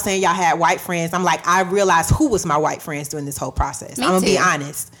 when y'all was saying y'all had white friends, I'm like, I realized who was my white friends during this whole process. I'm going to be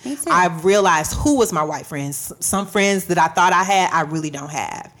honest. I've realized who was my white friends. Some friends that I thought I had, I really don't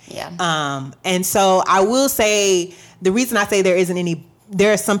have. Yeah. And so I will say the reason I say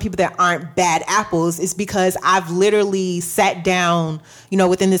there are some people that aren't bad apples is because I've literally sat down,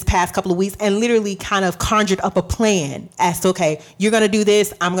 within this past couple of weeks and literally kind of conjured up a plan as to, okay, you're going to do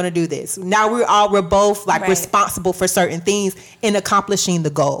this, I'm going to do this. Now we're both responsible for certain things in accomplishing the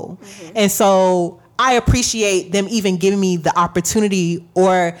goal. Mm-hmm. And so I appreciate them even giving me the opportunity,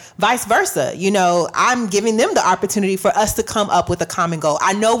 or vice versa. I'm giving them the opportunity for us to come up with a common goal.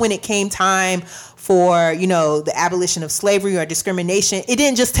 I know when it came time for, you know, the abolition of slavery or discrimination, it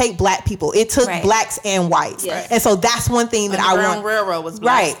didn't just take black people. It took blacks and whites. Yes. And so that's one thing that I want. Railroad was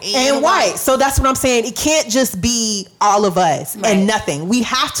black and white. So that's what I'm saying. It can't just be all of us and nothing. We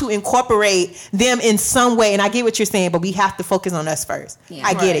have to incorporate them in some way. And I get what you're saying, but we have to focus on us first. Yeah.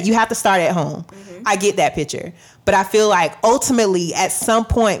 I get it. You have to start at home. I get that picture. But I feel like ultimately at some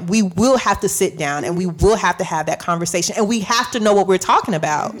point we will have to sit down and we will have to have that conversation, and we have to know what we're talking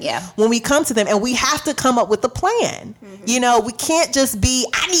about when we come to them, and we have to come up with a plan. You know, we can't just be,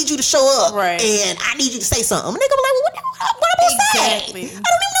 I need you to show up and I need you to say something. And they're gonna be like, what am I saying? I don't even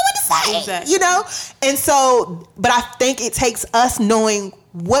know what to say. Exactly. You know? And so, but I think it takes us knowing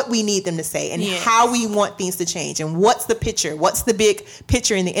what we need them to say and how we want things to change, and what's the picture, what's the big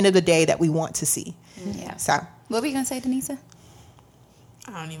picture in the end of the day that we want to see. So what were you gonna say, Denisa?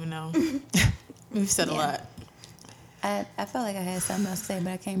 I don't even know. We've said a lot. I felt like I had something else to say,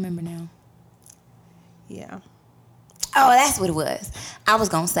 but I can't remember now. Yeah. Oh, that's what it was. I was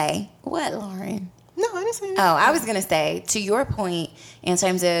gonna say, what, Lauren? No, I didn't say anything. Oh, I was gonna say, to your point, in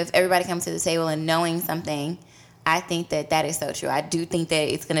terms of everybody coming to the table and knowing something, I think that is so true. I do think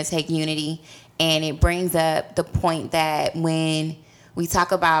that it's gonna take unity, and it brings up the point that when we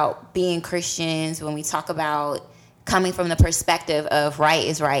talk about being Christians, when we talk about coming from the perspective of right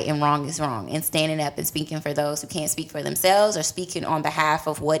is right and wrong is wrong, and standing up and speaking for those who can't speak for themselves, or speaking on behalf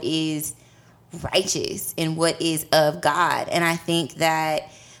of what is righteous and what is of God. And I think that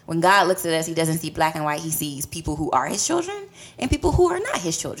when God looks at us, he doesn't see black and white. He sees people who are his children and people who are not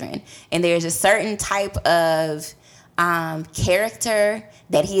his children. And there's a certain type of character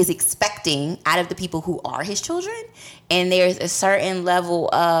that he is expecting out of the people who are his children. And there's a certain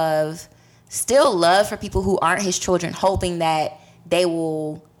level of still love for people who aren't his children, hoping that they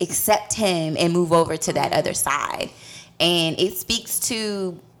will accept him and move over to that other side. And it speaks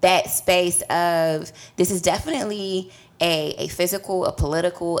to that space of, this is definitely a physical, a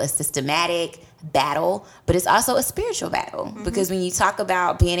political, a systematic battle, but it's also a spiritual battle. Because when you talk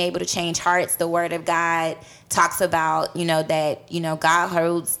about being able to change hearts, the word of God talks about, that, God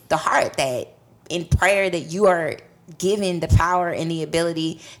holds the heart, that in prayer that you are given the power and the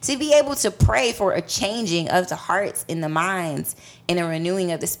ability to be able to pray for a changing of the hearts and the minds and a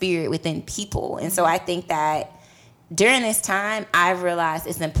renewing of the spirit within people. And so I think that during this time, I've realized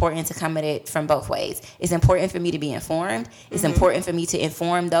it's important to come at it from both ways. It's important for me to be informed. It's important for me to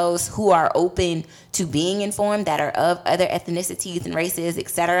inform those who are open to being informed, that are of other ethnicities and races,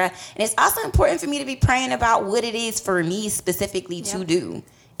 etc. And it's also important for me to be praying about what it is for me specifically to do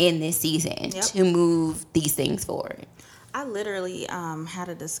in this season to move these things forward. I literally had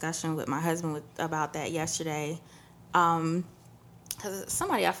a discussion with my husband about that yesterday. Because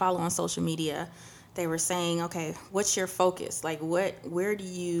somebody I follow on social media, they were saying, okay, what's your focus? Like, where do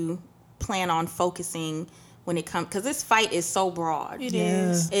you plan on focusing when it comes? Because this fight is so broad. It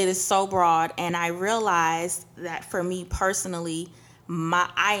is. It is so broad. And I realized that for me personally,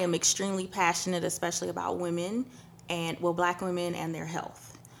 I am extremely passionate, especially about women black women and their health.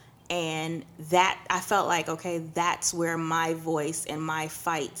 And that, I felt like, okay, that's where my voice and my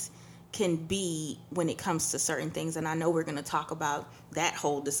fight can be when it comes to certain things. And I know we're going to talk about that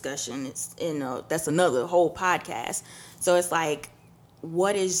whole discussion. It's that's another whole podcast. So it's like,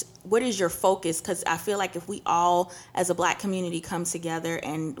 what is your focus? Because I feel like if we all as a black community come together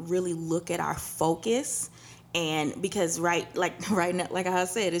and really look at our focus, and because right now, like I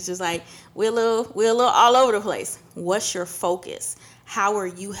said, it's just like we're a little all over the place. What's your focus? How are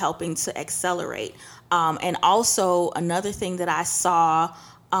you helping to accelerate? And also another thing that I saw,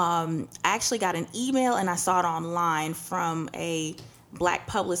 I actually got an email and I saw it online from a black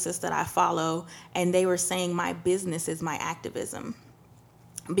publicist that I follow, and they were saying my business is my activism.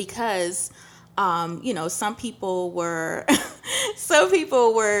 Because some people were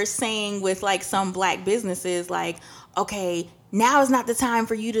saying with like some black businesses, like, okay, now is not the time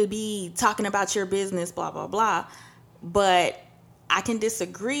for you to be talking about your business, blah, blah, blah. But I can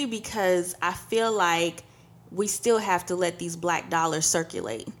disagree, because I feel like we still have to let these black dollars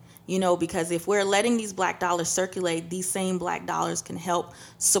circulate. Because if we're letting these black dollars circulate, these same black dollars can help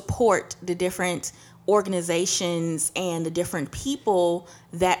support the different organizations and the different people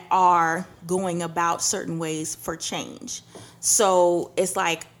that are going about certain ways for change. So it's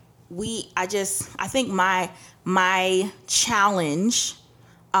like I think my challenge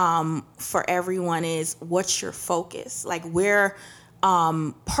for everyone is, what's your focus? Like, where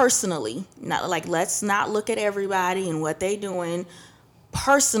personally, not like, let's not look at everybody and what they doing.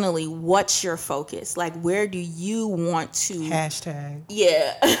 Personally, what's your focus? Like, where do you want to hashtag?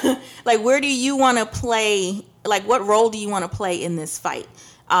 Yeah. Like, where do you want to play? Like, what role do you want to play in this fight?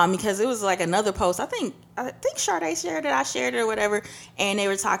 because it was like another post. I think Sade shared it. I shared it or whatever. And they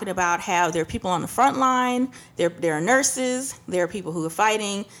were talking about how there are people on the front line. There are nurses. There are people who are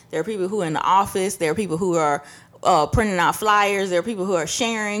fighting. There are people who are in the office. There are people who are printing out flyers. There are people who are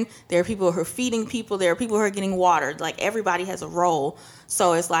sharing. There are people who are feeding people. There are people who are getting watered. Like, everybody has a role.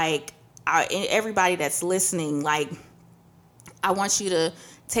 So it's like, everybody that's listening, like, I want you to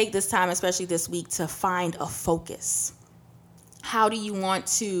take this time, especially this week, to find a focus. How do you want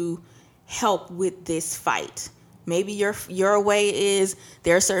to help with this fight? Maybe your way is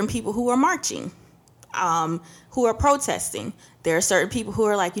there are certain people who are marching, who are protesting. There are certain people who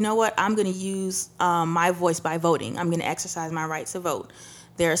are like, you know what, I'm going to use my voice by voting. I'm going to exercise my right to vote.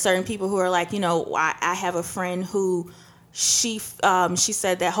 There are certain people who are like, you know, I have a friend who she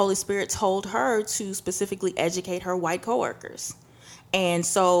said that Holy Spirit told her to specifically educate her white coworkers. And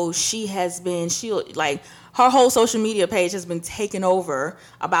so her whole social media page has been taken over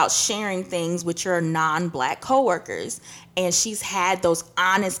about sharing things with your non-black coworkers. And she's had those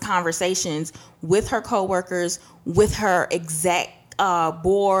honest conversations with her coworkers, with her exec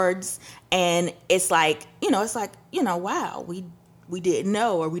boards. And it's like, wow, we didn't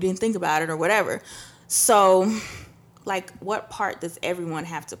know, or we didn't think about it, or whatever. So, like, what part does everyone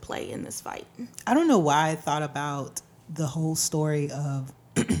have to play in this fight? I don't know why I thought about the whole story of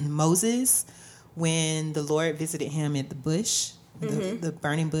Moses when the Lord visited him at the bush, the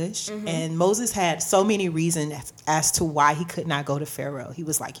burning bush. Mm-hmm. And Moses had so many reasons as to why he could not go to Pharaoh. He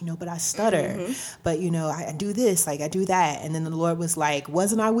was like, but I stutter, but I do this, like I do that. And then the Lord was like,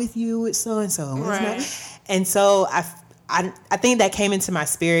 wasn't I with you with so-and-so? Right. And so I think that came into my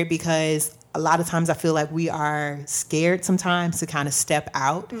spirit because a lot of times I feel like we are scared sometimes to kind of step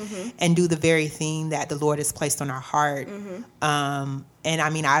out and do the very thing that the Lord has placed on our heart. And I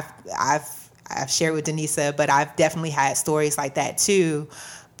mean, I've shared with Denisa, but I've definitely had stories like that too.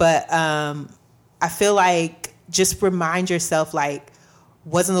 But I feel like just remind yourself, like,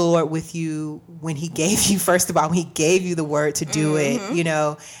 wasn't the Lord with you when he gave you, first of all, when he gave you the word to do it,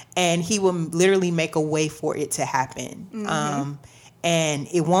 and he will literally make a way for it to happen. And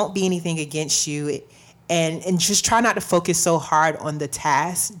it won't be anything against you. And just try not to focus so hard on the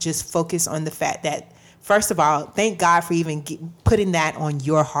task. Just focus on the fact that, first of all, thank God for even putting that on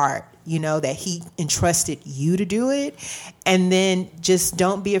your heart, that he entrusted you to do it. And then just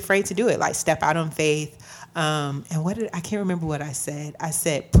don't be afraid to do it. Like, step out on faith. And I can't remember what I said. I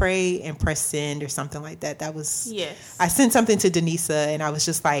said, pray and press send or something like that. That was, yes. I sent something to Denisa and I was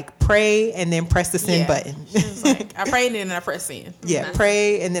just like, pray and then press the send button. It was like, I prayed and then I pressed send. Yeah,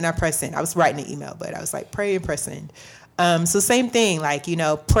 pray and then I press send. I was writing an email, but I was like, pray and press send. So same thing, like,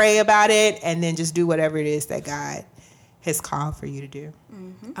 pray about it and then just do whatever it is that God has called for you to do.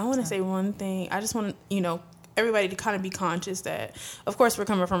 I want to say one thing. I just want to, everybody to kind of be conscious that, of course, we're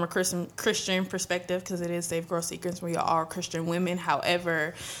coming from a Christian perspective because it is Safe Girl Secrets. We are all Christian women.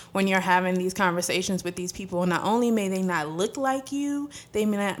 However, when you're having these conversations with these people, not only may they not look like you, they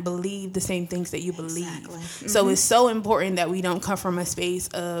may not believe the same things that you believe. Exactly. So it's so important that we don't come from a space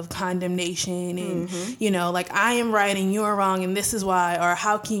of condemnation and, like, I am right and you're wrong and this is why, or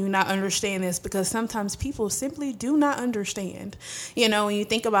how can you not understand this? Because sometimes people simply do not understand. When you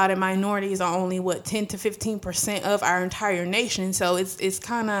think about it, minorities are only, 10 to 15% of our entire nation. So it's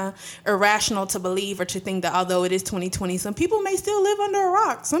kind of irrational to believe or to think that although it is 2020, some people may still live under a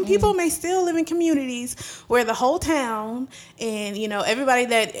rock. Some people may still live in communities where the whole town and, everybody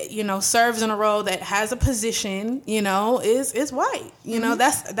that, serves in a role that has a position, is white.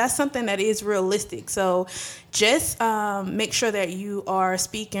 That's something that is realistic. So just make sure that you are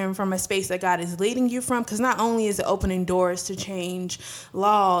speaking from a space that God is leading you from, because not only is it opening doors to change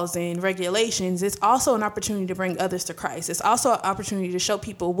laws and regulations, it's also an opportunity to bring others to Christ. It's also an opportunity to show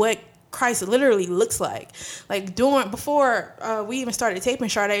people what Christ literally looks like. Like before we even started taping,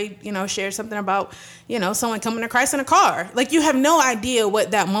 Sade, shared something about, someone coming to Christ in a car. Like, you have no idea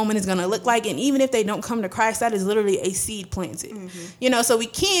what that moment is going to look like. And even if they don't come to Christ, that is literally a seed planted. So we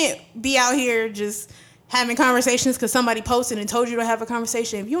can't be out here just having conversations because somebody posted and told you to have a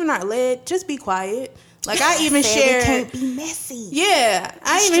conversation. If you're not led, just be quiet. Like, I even shared, it can't be messy. Yeah,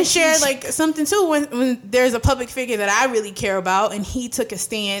 I even shared like something too when there's a public figure that I really care about, and he took a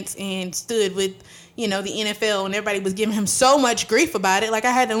stance and stood with, the NFL, and everybody was giving him so much grief about it. Like,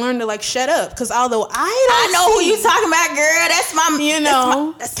 I had to learn to like shut up, because although I know who you talking about, girl. That's my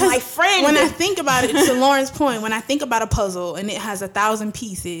that's my friend. When I think about it, to Lauren's point, when I think about a puzzle and it has 1,000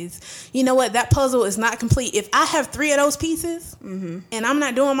 pieces, you know what? That puzzle is not complete. If I have 3 of those pieces and I'm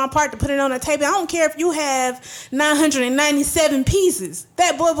not doing my part to put it on the table, I don't care if you have 997 pieces.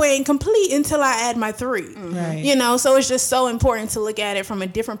 That boy ain't complete until I add my 3. Right. So it's just so important to look at it from a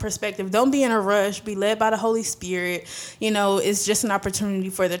different perspective. Don't be in a rush. Be led by the Holy Spirit. It's just an opportunity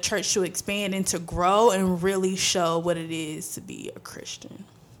for the church to expand and to grow and really show what it is to be a Christian.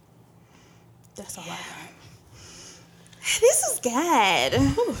 That's all I got. This is good.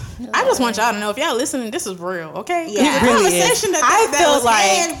 I just want y'all to know, if y'all listening, this is real, okay? Yeah. The Really conversation is. that was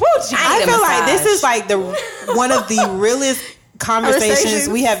had, I feel like this is like one of the realest conversations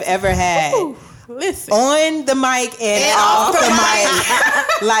we have ever had. Listen. On the mic and off the mic.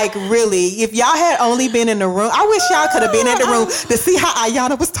 Like, really. If y'all had only been in the room, I wish y'all could have been in the room to see how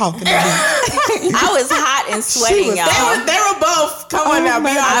Ayana was talking to me. I was hot and sweating, y'all. They were both, come on now,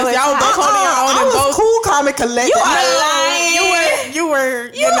 be honest. Y'all were both holding your own. I was cool, calm, and collected. You are lying. You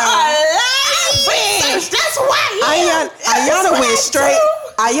were, You are lying. That's why. Ayana went straight.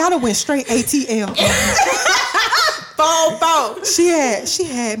 Ayana went straight ATL. She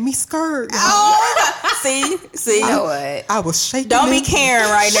had me scared. Oh, see. You know what? I was shaking. Don't be Karen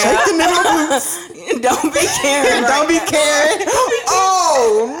right now. Shaking in my boots. Don't be Karen. Don't be Karen.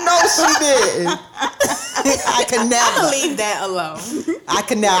 Oh no, she didn't. I can never leave that alone. I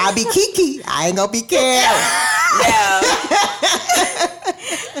can never. I be Kiki. I ain't gonna be Karen. Yeah.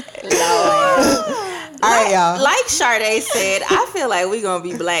 All right, y'all. Like Sade said, I feel like we're gonna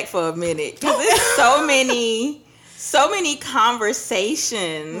be black for a minute, because there's so many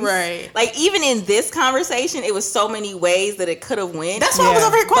conversations. Right. Like, even in this conversation, it was so many ways that it could have went. That's why I was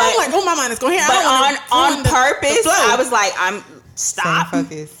over here quiet. I'm like, oh, my mind is going here. But on purpose, I was like, stop.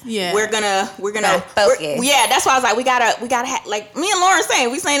 Focus. Yeah. We're gonna focus. That's why I was like, we gotta have, like me and Lauren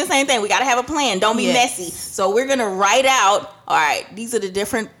saying the same thing. We gotta have a plan. Don't be messy. So we're gonna write out, all right, these are the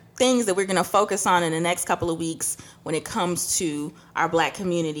different things that we're going to focus on in the next couple of weeks when it comes to our black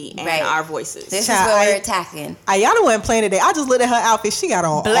community and our voices. This is what we're attacking. Ayana wasn't playing today. I just looked at her outfit. She got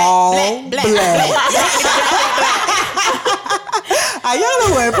on black.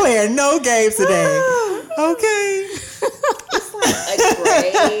 Ayana wasn't playing no games today. Okay.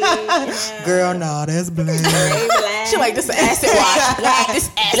 Girl, no, that's black. She like, this is acid wash. Black.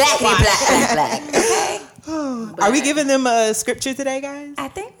 Okay. Are we giving them a scripture today, guys? I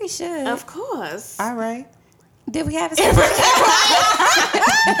think we should. Of course. All right. Did we have a scripture?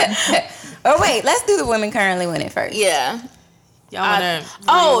 Oh, wait. Let's do the women currently winning first. Yeah.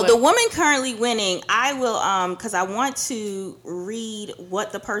 Y'all the woman currently winning, I will, because I want to read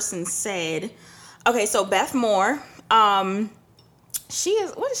what the person said. Okay, so Beth Moore, she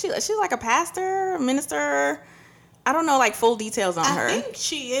is, what is she? She's like a pastor, minister. I don't know, like, full details on her. I think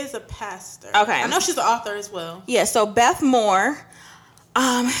she is a pastor. Okay. I know she's an author as well. Yeah, so Beth Moore,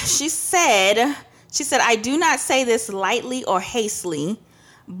 she said, I do not say this lightly or hastily,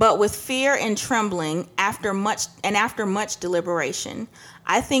 but with fear and trembling after much deliberation.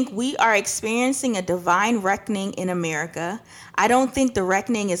 I think we are experiencing a divine reckoning in America. I don't think the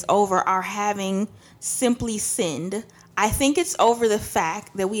reckoning is over our having simply sinned. I think it's over the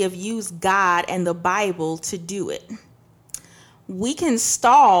fact that we have used God and the Bible to do it. We can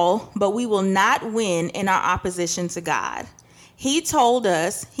stall, but we will not win in our opposition to God. He told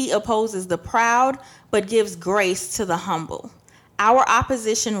us he opposes the proud, but gives grace to the humble. Our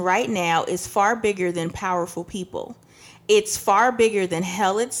opposition right now is far bigger than powerful people. It's far bigger than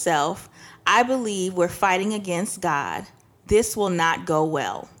hell itself. I believe we're fighting against God. This will not go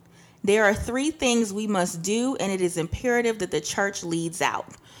well. There are 3 things we must do, and it is imperative that the church leads out.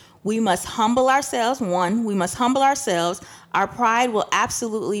 We must humble ourselves. 1, we must humble ourselves. Our pride will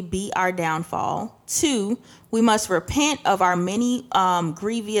absolutely be our downfall. 2, we must repent of our many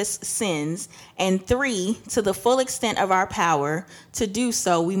grievous sins. And 3, to the full extent of our power to do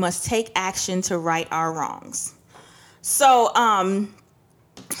so, we must take action to right our wrongs. So,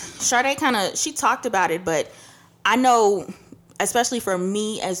 Sade she talked about it, but I know, especially for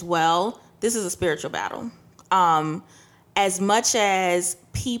me as well, this is a spiritual battle. As much as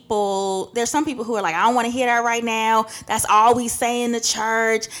there's some people who are like, I don't want to hear that right now. That's all we say in the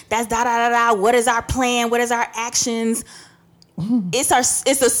church. That's da-da-da-da. What is our plan? What is our actions? It's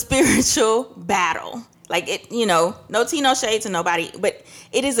a spiritual battle. Like, it, no tea, no shade to nobody, but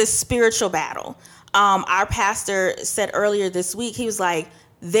it is a spiritual battle. Our pastor said earlier this week, he was like,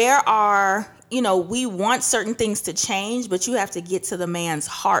 there are, we want certain things to change, but you have to get to the man's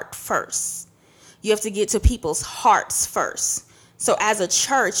heart first. You have to get to people's hearts first. So as a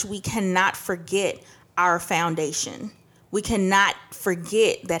church, we cannot forget our foundation. We cannot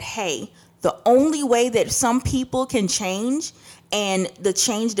forget that, hey, the only way that some people can change, and the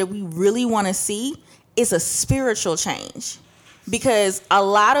change that we really want to see, is a spiritual change. Because a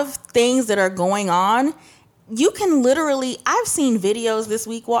lot of things that are going on, you can literally, I've seen videos this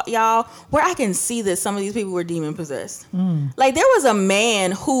week, y'all, where I can see that some of these people were demon possessed. Like, there was a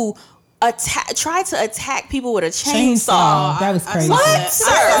man who tried to attack people with a chainsaw. That was crazy. What?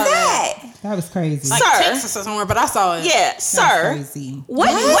 Sir, that? That was crazy. Like Sir. Texas or somewhere, but I saw it. Yeah, sir. Crazy.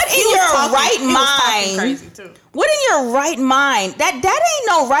 What in your right mind? Crazy too. What in your right mind? That ain't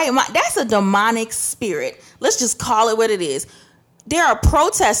no right mind. That's a demonic spirit. Let's just call it what it is. There are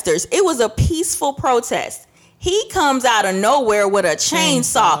protesters. It was a peaceful protest. He comes out of nowhere with a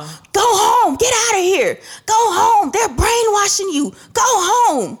chainsaw. Go home. Get out of here. Go home. They're brainwashing you. Go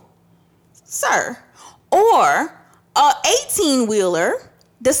home. Sir. Or a 18-wheeler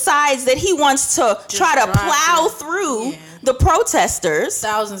decides that he wants to try to plow through the protesters.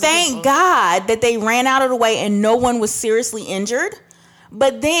 Thousands of Thank people. God that they ran out of the way and no one was seriously injured.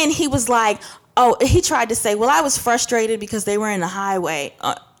 But then he was like, he tried to say, well, I was frustrated because they were in the highway.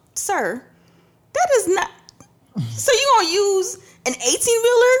 Sir, that is not... So you gonna use an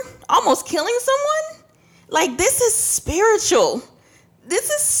 18-wheeler almost killing someone? Like, this is spiritual. This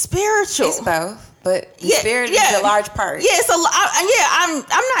is spiritual. It's both, but the spirit is a large part. Yeah, I'm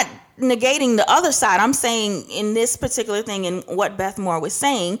not negating the other side. I'm saying in this particular thing and what Beth Moore was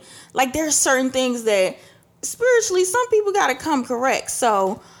saying, like, there's certain things that spiritually some people got to come correct.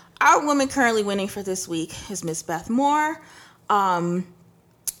 So our woman currently winning for this week is Miss Beth Moore.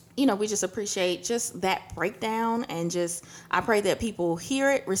 We just appreciate just that breakdown, and I pray that people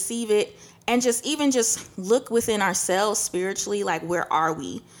hear it, receive it, and just look within ourselves spiritually, like, where are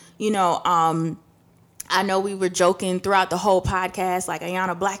we? I know we were joking throughout the whole podcast, like,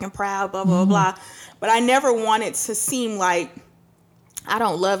 Ayana black and proud, blah, blah, blah. But I never wanted to seem like I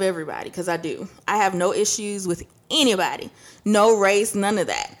don't love everybody, because I do. I have no issues with anybody, no race, none of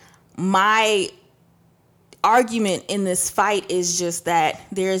that. My argument in this fight is just that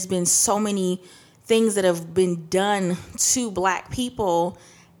there's been so many things that have been done to Black people,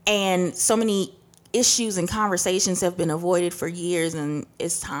 and so many issues and conversations have been avoided for years, and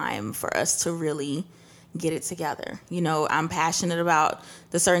it's time for us to really get it together. I'm passionate about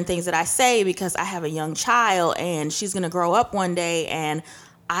the certain things that I say because I have a young child, and she's going to grow up one day, and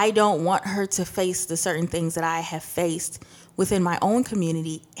I don't want her to face the certain things that I have faced within my own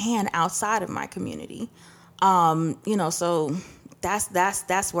community and outside of my community. So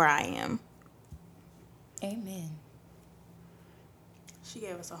that's where I am. Amen. She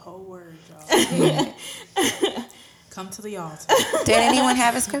gave us a whole word, y'all. Come to the altar. Did anyone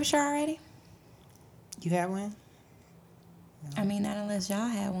have a scripture already? You have one? I mean, not unless y'all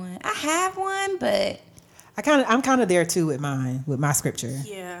have one. I have one, but I'm kind of there too with mine, with my scripture.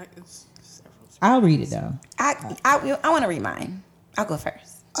 Yeah, it's several. I'll read it though. I want to read mine. I'll go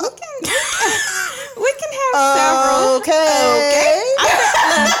first. Okay. We can have several. Okay.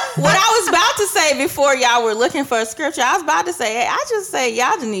 What I was about to say before y'all were looking for a scripture, I was about to say, I just say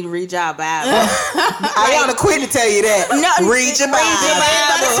y'all just need to read y'all Bible. Ayana quit to tell you that. No, read your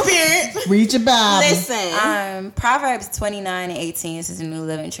Bible. Read your Bible. Listen. Proverbs 29:18. This is a New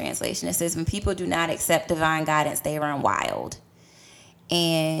Living Translation. It says, when people do not accept divine guidance, they run wild.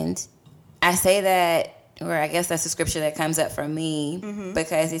 And I say that, or I guess that's the scripture that comes up for me,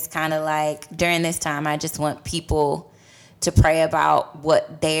 because it's kind of like during this time, I just want people to pray about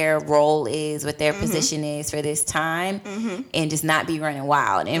what their role is, what their position is for this time, and just not be running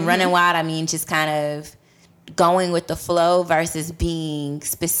wild. And running wild, I mean just kind of going with the flow versus being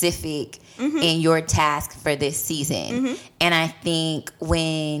specific in your task for this season. And I think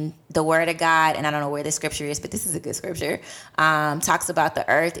when the word of God, and I don't know where the scripture is, but this is a good scripture, talks about the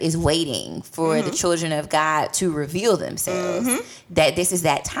earth is waiting for the children of God to reveal themselves, that this is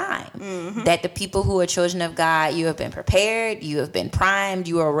that time, that the people who are children of God, you have been prepared, you have been primed,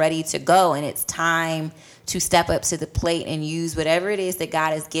 you are ready to go, and it's time to step up to the plate and use whatever it is that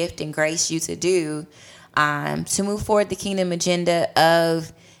God has gifted and graced you to do, to move forward the kingdom agenda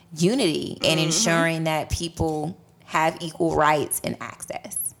of unity and ensuring that people have equal rights and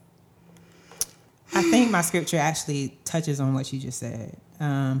access. I think my scripture actually touches on what you just said.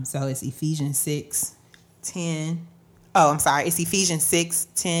 So it's Ephesians 6:10. Oh, I'm sorry. It's Ephesians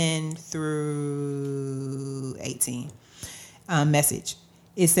 6:10 through 18. Message.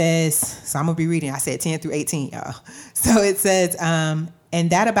 It says, so I'm going to be reading. I said 10 through 18, y'all. So it says, and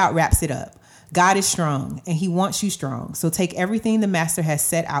that about wraps it up. God is strong, and he wants you strong. So take everything the master has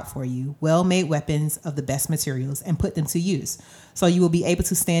set out for you, well-made weapons of the best materials, and put them to use. So you will be able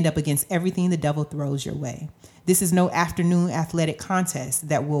to stand up against everything the devil throws your way. This is no afternoon athletic contest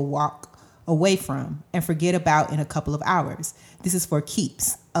that we'll walk away from and forget about in a couple of hours. This is for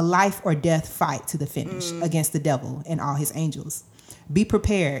keeps, a life or death fight to the finish against the devil and all his angels. Be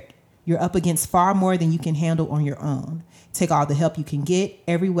prepared. You're up against far more than you can handle on your own. Take all the help you can get,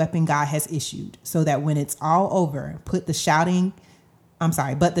 every weapon God has issued, so that when it's all over, but the shouting,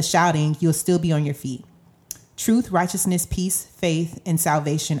 you'll still be on your feet. Truth, righteousness, peace, faith, and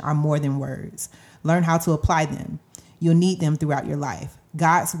salvation are more than words. Learn how to apply them. You'll need them throughout your life.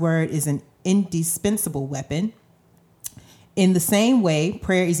 God's word is an indispensable weapon. In the same way,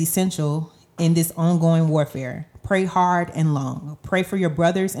 prayer is essential in this ongoing warfare. Pray hard and long. Pray for your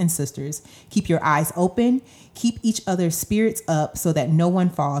brothers and sisters. Keep your eyes open. Keep each other's spirits up so that no one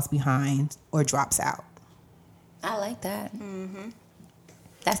falls behind or drops out. I like that.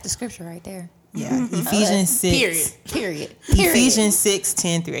 That's the scripture right there. Yeah, Ephesians 6. Period. Ephesians 6,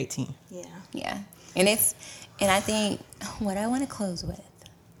 10 through 18. Yeah. And I think what I want to close with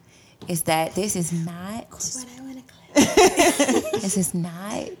is that this is not this is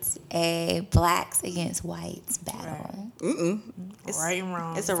not a blacks against whites battle. It's right and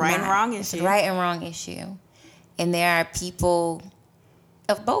wrong. It's a right and wrong issue. It's a right and wrong issue. And there are people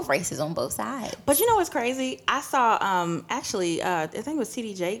of both races on both sides. But you know what's crazy? I saw, I think it was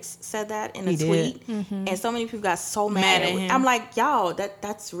TD Jakes said that in a tweet. And so many people got so mad at him. I'm like, y'all,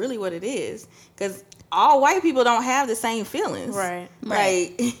 that's really what it is. Because all white people don't have the same feelings. Right.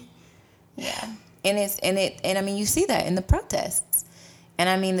 Like, yeah. And I mean, you see that in the protests. And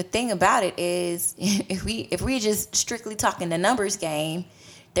I mean, the thing about it is, if we just strictly talking the numbers game,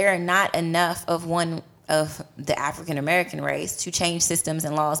 there are not enough of one of the African American race to change systems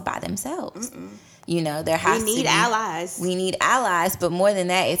and laws by themselves. You know, there has to be allies. We need allies, but more than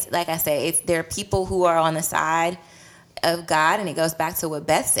that, it's like I said, there are people who are on the side of God, and it goes back to what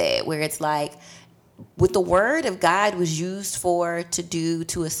Beth said, where it's like, what the word of God was used to do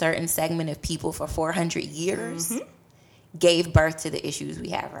to a certain segment of people for 400 years, gave birth to the issues we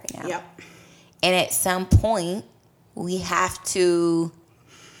have right now. Yep. And at some point, we have to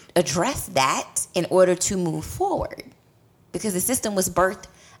address that in order to move forward, because the system was birthed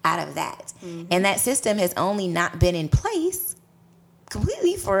out of that. And that system has only not been in place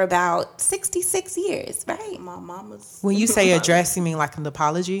completely for about 66 years, right? My mama's. When you say address, you mean like an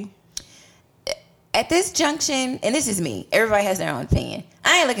apology? At this junction, and this is me, everybody has their own opinion.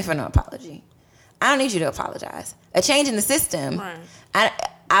 I ain't looking for no apology. I don't need you to apologize. A change in the system, right.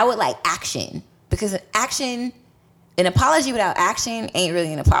 I would like action, because an apology without action ain't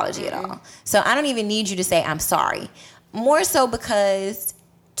really an apology at all. So I don't even need you to say I'm sorry. More so because,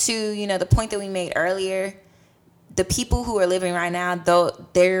 to the point that we made earlier, the people who are living right now,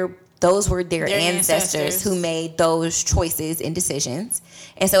 those were their ancestors who made those choices and decisions.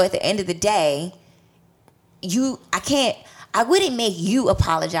 And so at the end of the day, I wouldn't make you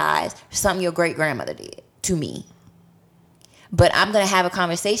apologize for something your great grandmother did to me. But I'm going to have a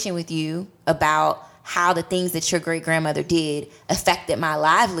conversation with you about how the things that your great grandmother did affected my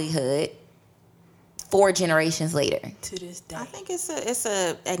livelihood 4 generations later. To this day. I think it's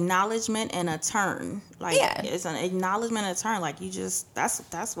a acknowledgement and a turn. Like, it's an acknowledgement and a turn. Like, you just,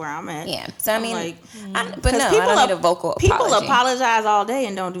 that's where I'm at. Yeah. So I mean, like, I don't need a vocal apology. People apologize all day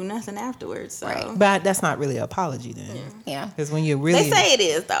and don't do nothing afterwards. So. Right. But that's not really an apology then. Yeah. Because when you really... They say it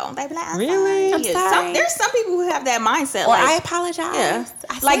is, though. They be like, really? I'm sorry. There's some people who have that mindset. Or like, I apologize. Yeah.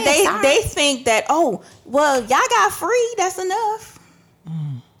 Like they think that, oh, well, y'all got free. That's enough.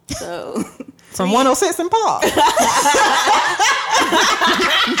 So... From 106 and Park. Where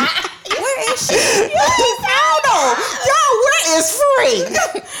is she? I don't know. Yo, where is Free?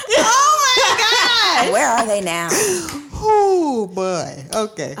 Oh my God. Where are they now? Oh boy.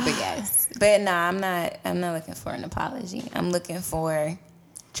 Okay. But yes. But no, I'm not looking for an apology. I'm looking for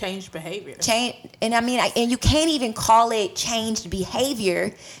changed behavior. Change, and I mean, and you can't even call it changed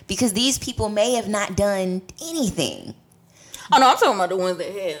behavior, because these people may have not done anything. Oh no, I'm talking about the ones that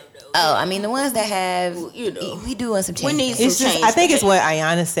have. Oh, I mean, the ones that have, we doing some change. We need some change. I think it's what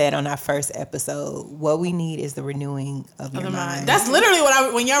Ayana said on our first episode. What we need is the renewing of your mind. That's literally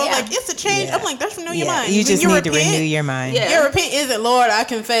what when y'all were like, it's a change. I'm like, that's renew your mind. You just need to renew your mind. Yeah. Your repent isn't, Lord, I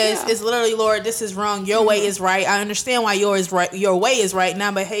confess. It's literally, Lord, this is wrong. Your way is right. I understand why your way is right.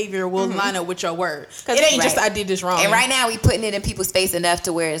 Now behavior will line up with your word. It ain't just I did this wrong. And right now we putting it in people's face enough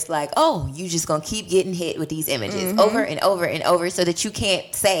to where it's like, oh, you just gonna keep getting hit with these images over and over and over, so that you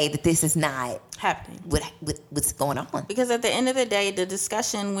can't say the like this is not happening. What's going on? Because at the end of the day, the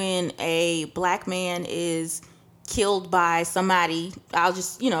discussion when a black man is killed by somebody, I'll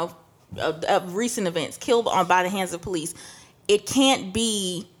just, of recent events, killed by the hands of police, it can't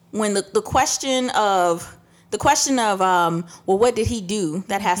be when the question of well, what did he do?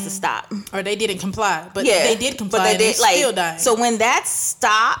 That has to stop. Or they didn't comply, but they did comply, but they still died. So when that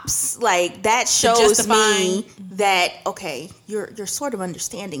stops, like that shows me that okay, you're sort of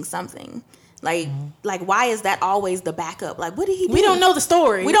understanding something. Like why is that always the backup? Like what did he do? We don't know the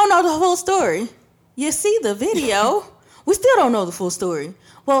story. We don't know the whole story. You see the video, we still don't know the full story.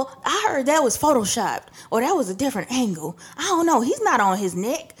 Well, I heard that was photoshopped, or that was a different angle. I don't know. He's not on his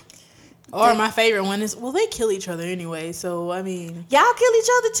neck. Or my favorite one is, well, they kill each other anyway, so, I mean... Y'all kill each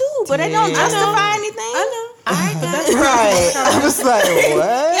other, too, but they don't justify anything. I know. Right. I was like,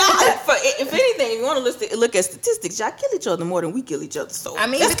 what? If anything, if you want to look at statistics, y'all kill each other more than we kill each other. So I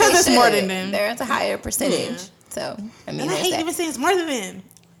mean, that's because it's more than them. There's a higher percentage. Yeah. So, I mean, and I hate even saying it's more than them.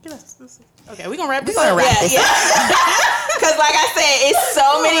 Okay, we're going to wrap this up. Because like I said, it's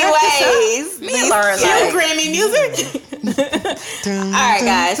so many ways. Me learn like Grammy music. All right,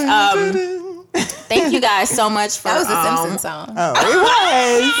 guys. Thank you guys so much for that was a Simpsons song. Oh,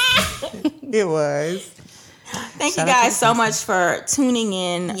 it was. It was. Thank you guys so much for tuning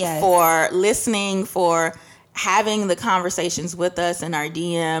in, for listening, for having the conversations with us in our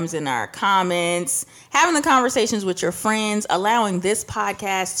DMs and our comments, having the conversations with your friends, allowing this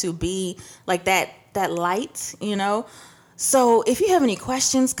podcast to be like that light, So if you have any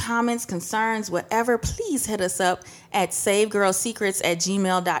questions, comments, concerns, whatever, please hit us up at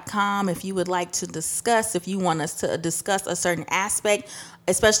savegirlsecrets@gmail.com. If you would like to discuss, if you want us to discuss a certain aspect,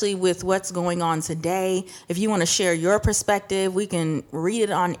 especially with what's going on today, if you want to share your perspective, we can read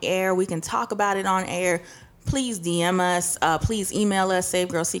it on air. We can talk about it on air. Please DM us. Please email us,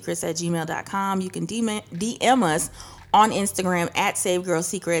 savegirlsecrets@gmail.com. You can DM us on Instagram at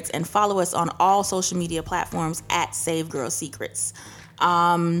savegirlsecrets and follow us on all social media platforms at savegirlsecrets.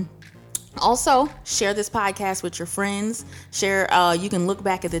 Also, share this podcast with your friends. Share. You can look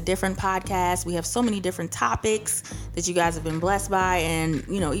back at the different podcasts. We have so many different topics that you guys have been blessed by, and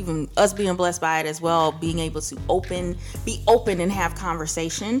even us being blessed by it as well. Being able to be open and have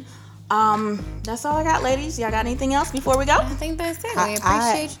conversation. That's all I got, ladies. Y'all got anything else before we go? I think that's it. We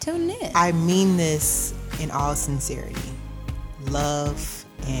appreciate you tuning in. I mean this in all sincerity. Love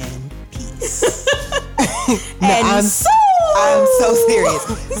and peace. I'm so serious,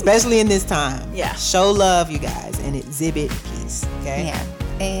 especially in this time. Yeah. Show love, you guys, and exhibit peace. Okay. Yeah.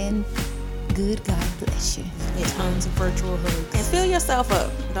 And good God bless you. Tons of virtual hugs. And fill yourself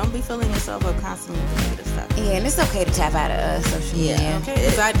up. Don't be filling yourself up constantly with negative stuff. Yeah, and it's okay to tap out of social media. Okay,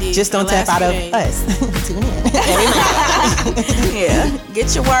 because I did. Just don't tap out of us. Tune in. Yeah.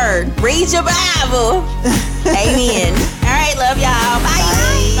 Get your word. Read your Bible. Amen. All right, love y'all. Bye.